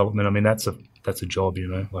community development. I mean, that's a job,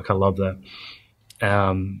 I love that.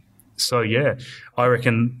 I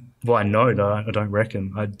reckon, I know that I don't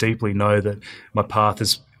reckon. I deeply know that my path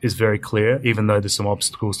is very clear, even though there's some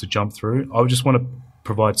obstacles to jump through. I just want to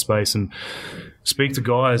provide space and speak to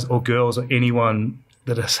guys or girls or anyone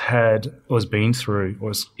that has had or has been through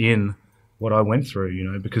or is in what I went through, you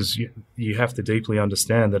know, because you have to deeply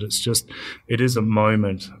understand that it is a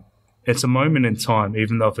moment. It's a moment in time,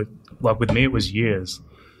 even though like with me, it was years.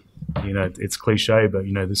 You know, it's cliche, but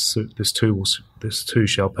you know, this too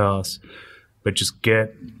shall pass. But just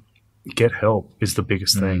get help is the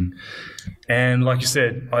biggest thing. And like you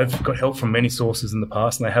said, I've got help from many sources in the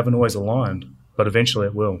past, and they haven't always aligned, but eventually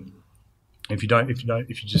it will. If you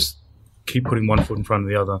just keep putting one foot in front of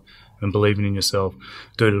the other and believing in yourself,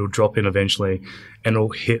 dude, it'll drop in eventually, and it'll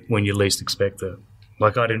hit when you least expect it.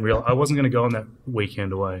 Like I didn't realize I wasn't going to go on that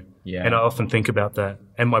weekend away. Yeah. And I often think about that.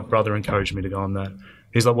 And my brother encouraged me to go on that.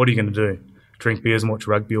 He's like, what are you going to do? Drink beers and watch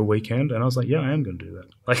rugby all weekend? And I was like, yeah, I am going to do that.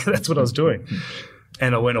 Like that's what I was doing.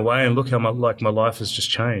 And I went away and look how my life has just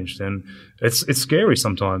changed. And it's scary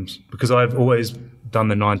sometimes because I've always done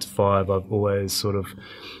the 9 to 5. I've always sort of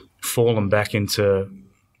fallen back into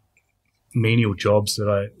menial jobs that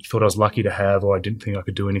I thought I was lucky to have, or I didn't think I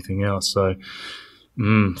could do anything else. So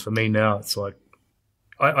for me now, it's like,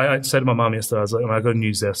 I said to my mum yesterday, I was like, I got a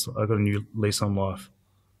new zest, I got a new lease on life,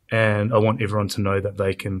 and I want everyone to know that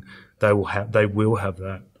they will have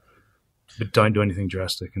that, but don't do anything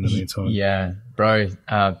drastic in the meantime. Yeah, bro.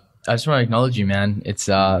 I just want to acknowledge you, man. It's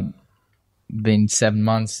been 7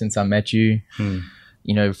 months since I met you.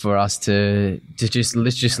 You know, for us to just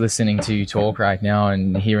listening to you talk right now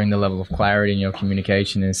and hearing the level of clarity in your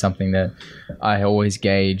communication is something that I always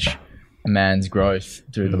gauge a man's growth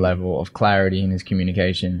through the level of clarity in his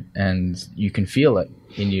communication, and you can feel it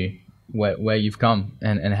in you where you've come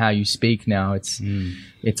and how you speak now. It's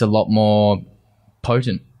a lot more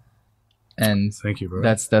potent, and thank you, bro.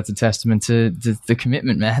 That's a testament to the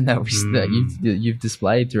commitment, man, that you've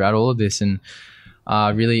displayed throughout all of this, and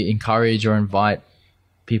really encourage or invite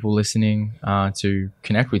people listening to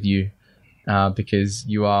connect with you. Because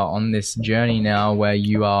you are on this journey now where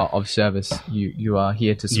you are of service. You are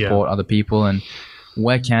here to support other people. And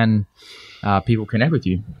where can people connect with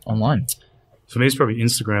you online? For me, it's probably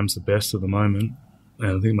Instagram's the best at the moment.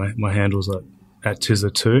 And I think my handle's like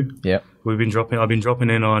 @Tizza2. Yeah, I've been dropping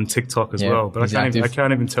in on TikTok as well, but I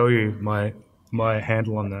can't even tell you my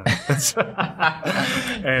handle on that.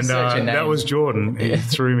 And that was Jordan. He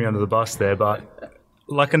threw me under the bus there, but.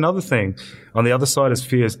 Like another thing, on the other side of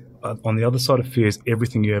fear is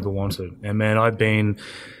everything you ever wanted. And man, I've been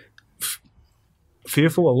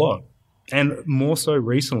fearful a lot, and more so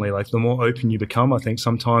recently. Like the more open you become, I think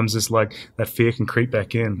sometimes it's like that fear can creep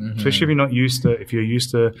back in, especially if you're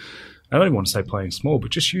used to. I don't even want to say playing small,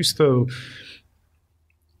 but just used to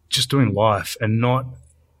just doing life and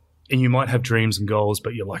you might have dreams and goals,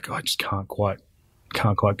 but you're like, oh, I just can't quite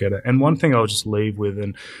get it. And one thing I'll just leave with,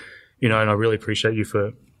 and you know, and I really appreciate you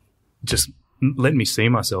for just letting me see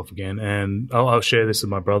myself again. And I'll share this with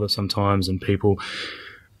my brother sometimes and people,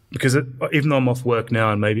 because even though I'm off work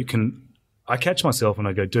now, and maybe I catch myself and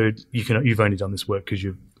I go, dude, you've only done this work because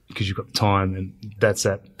you've got the time, and that's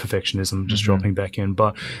that perfectionism just dropping back in.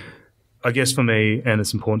 But I guess for me, and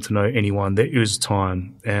it's important to know anyone, there is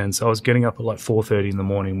time. And so I was getting up at like 4:30 in the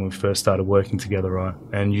morning when we first started working together, right?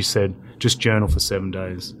 And you said, just journal for 7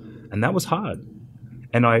 days. And that was hard.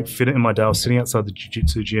 And I fit it in my day. I was sitting outside the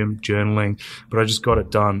jiu-jitsu gym journaling, but I just got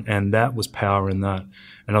it done. And that was power in that.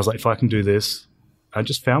 And I was like, if I can do this, I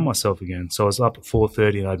just found myself again. So I was up at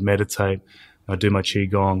 4:30 and I'd meditate, I'd do my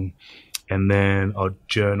qigong, and then I'd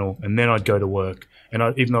journal, and then I'd go to work. And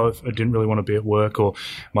even though I didn't really want to be at work or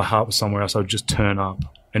my heart was somewhere else, I would just turn up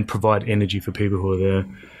and provide energy for people who are there.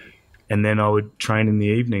 And then I would train in the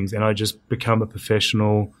evenings, and I just become a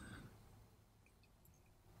professional,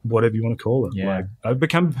 whatever you want to call it. Yeah. Like, I've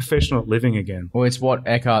become a professional at living again. Well, it's what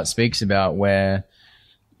Eckhart speaks about, where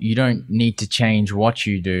you don't need to change what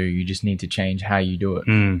you do, you just need to change how you do it.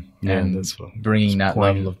 Yeah, and that's bringing that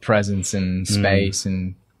level of presence and space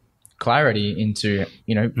and clarity into,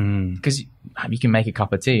 you know, because you can make a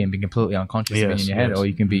cup of tea and be completely unconscious of it in your head, or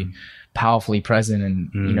you can be powerfully present and,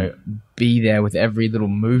 you know, be there with every little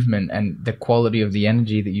movement, and the quality of the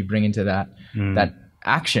energy that you bring into that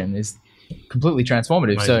action is completely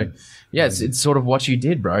transformative. Amazing. So yeah, it's sort of what you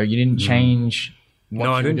did, bro. You didn't change what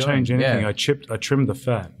No, I didn't change anything. Yeah. I trimmed the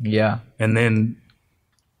fat. Yeah. And then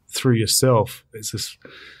through yourself, it's this,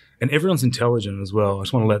 and everyone's intelligent as well. I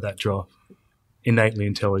just want to let that drop. Innately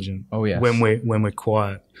intelligent. Oh yeah. When we're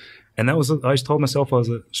quiet. And I just told myself I was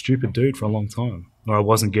a stupid dude for a long time, or I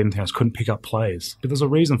wasn't getting things, couldn't pick up plays. But there's a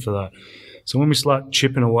reason for that. So when we start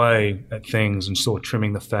chipping away at things and sort of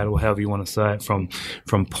trimming the fat, or however you want to say it, from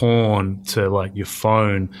porn to like your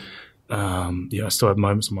phone, I still have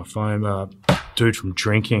moments on my phone. dude, from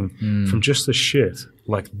drinking, from just the shit,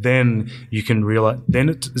 like then you can realize, then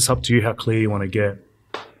it's up to you how clear you want to get.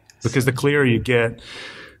 Because the clearer you get,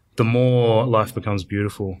 the more life becomes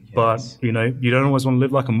beautiful. Yes. But, you know, you don't always want to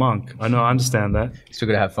live like a monk. I know, I understand that. You still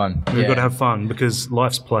got to have fun. You've got to have fun because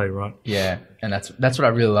life's play, right? Yeah, and that's what I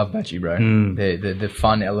really love about you, bro. The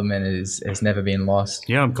fun element has never been lost.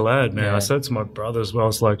 Yeah, I'm glad, man. Yeah. I said to my brother as well, I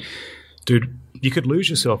was like, dude, you could lose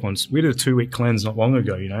yourself once. We did a 2-week cleanse not long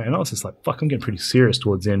ago, you know, and I was just like, fuck, I'm getting pretty serious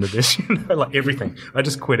towards the end of this, you know, like everything. I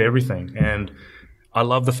just quit everything. And I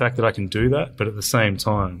love the fact that I can do that, but at the same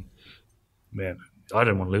time, man, I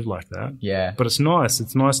don't want to live like that. Yeah. But it's nice.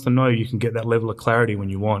 It's nice to know you can get that level of clarity when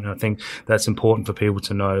you want. And I think that's important for people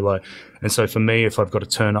to know. Like, and so for me, if I've got to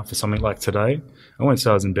turn up for something like today, I won't say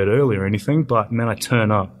I was in bed early or anything, but man, I turn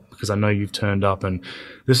up because I know you've turned up and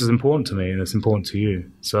this is important to me and it's important to you.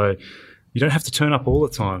 So you don't have to turn up all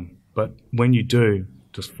the time, but when you do,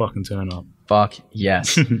 just fucking turn up. Fuck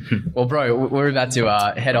yes. Well, bro, we're about to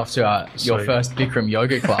head off to your first Bikram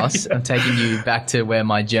yoga class. I'm taking you back to where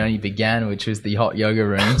my journey began, which was the hot yoga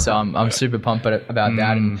room. So I'm super pumped about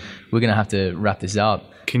that, and we're gonna have to wrap this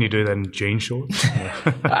up. Can you do that in jean shorts?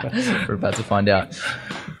 We're about to find out.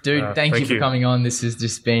 Dude, thank you for coming on. This has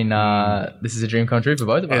just been this is a dream come true for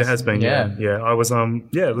both of us. It has been, yeah. I was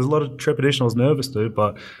there's a lot of trepidation. I was nervous, dude,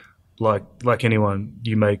 but like anyone,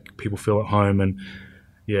 you make people feel at home. And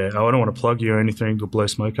yeah, I don't want to plug you or anything to blow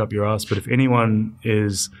smoke up your ass, but if anyone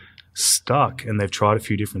is stuck and they've tried a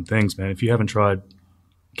few different things, man, if you haven't tried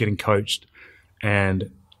getting coached and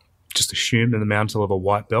just assumed in the mantle of a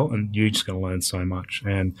white belt, and you're just going to learn so much.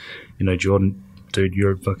 And, you know, Jordan, dude,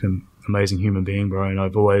 you're a fucking amazing human being, bro, and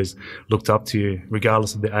I've always looked up to you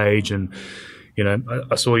regardless of the age. And you know,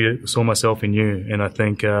 I saw myself in you, and I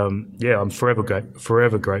think, I'm forever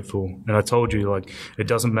grateful. And I told you, like, it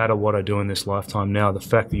doesn't matter what I do in this lifetime now. The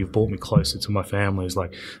fact that you've brought me closer to my family is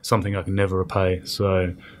like something I can never repay.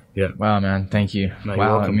 So, yeah. Wow, man, thank you. No,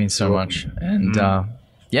 wow, it means so much. And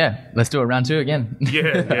let's do it round 2 again.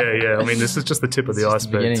 Yeah. I mean, this is just the tip of the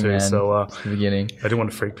iceberg too. Man. So, it's the beginning. I didn't want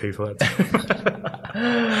to freak people out.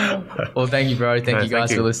 Well, thank you, bro. Thank you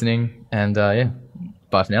guys for listening. And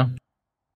bye for now.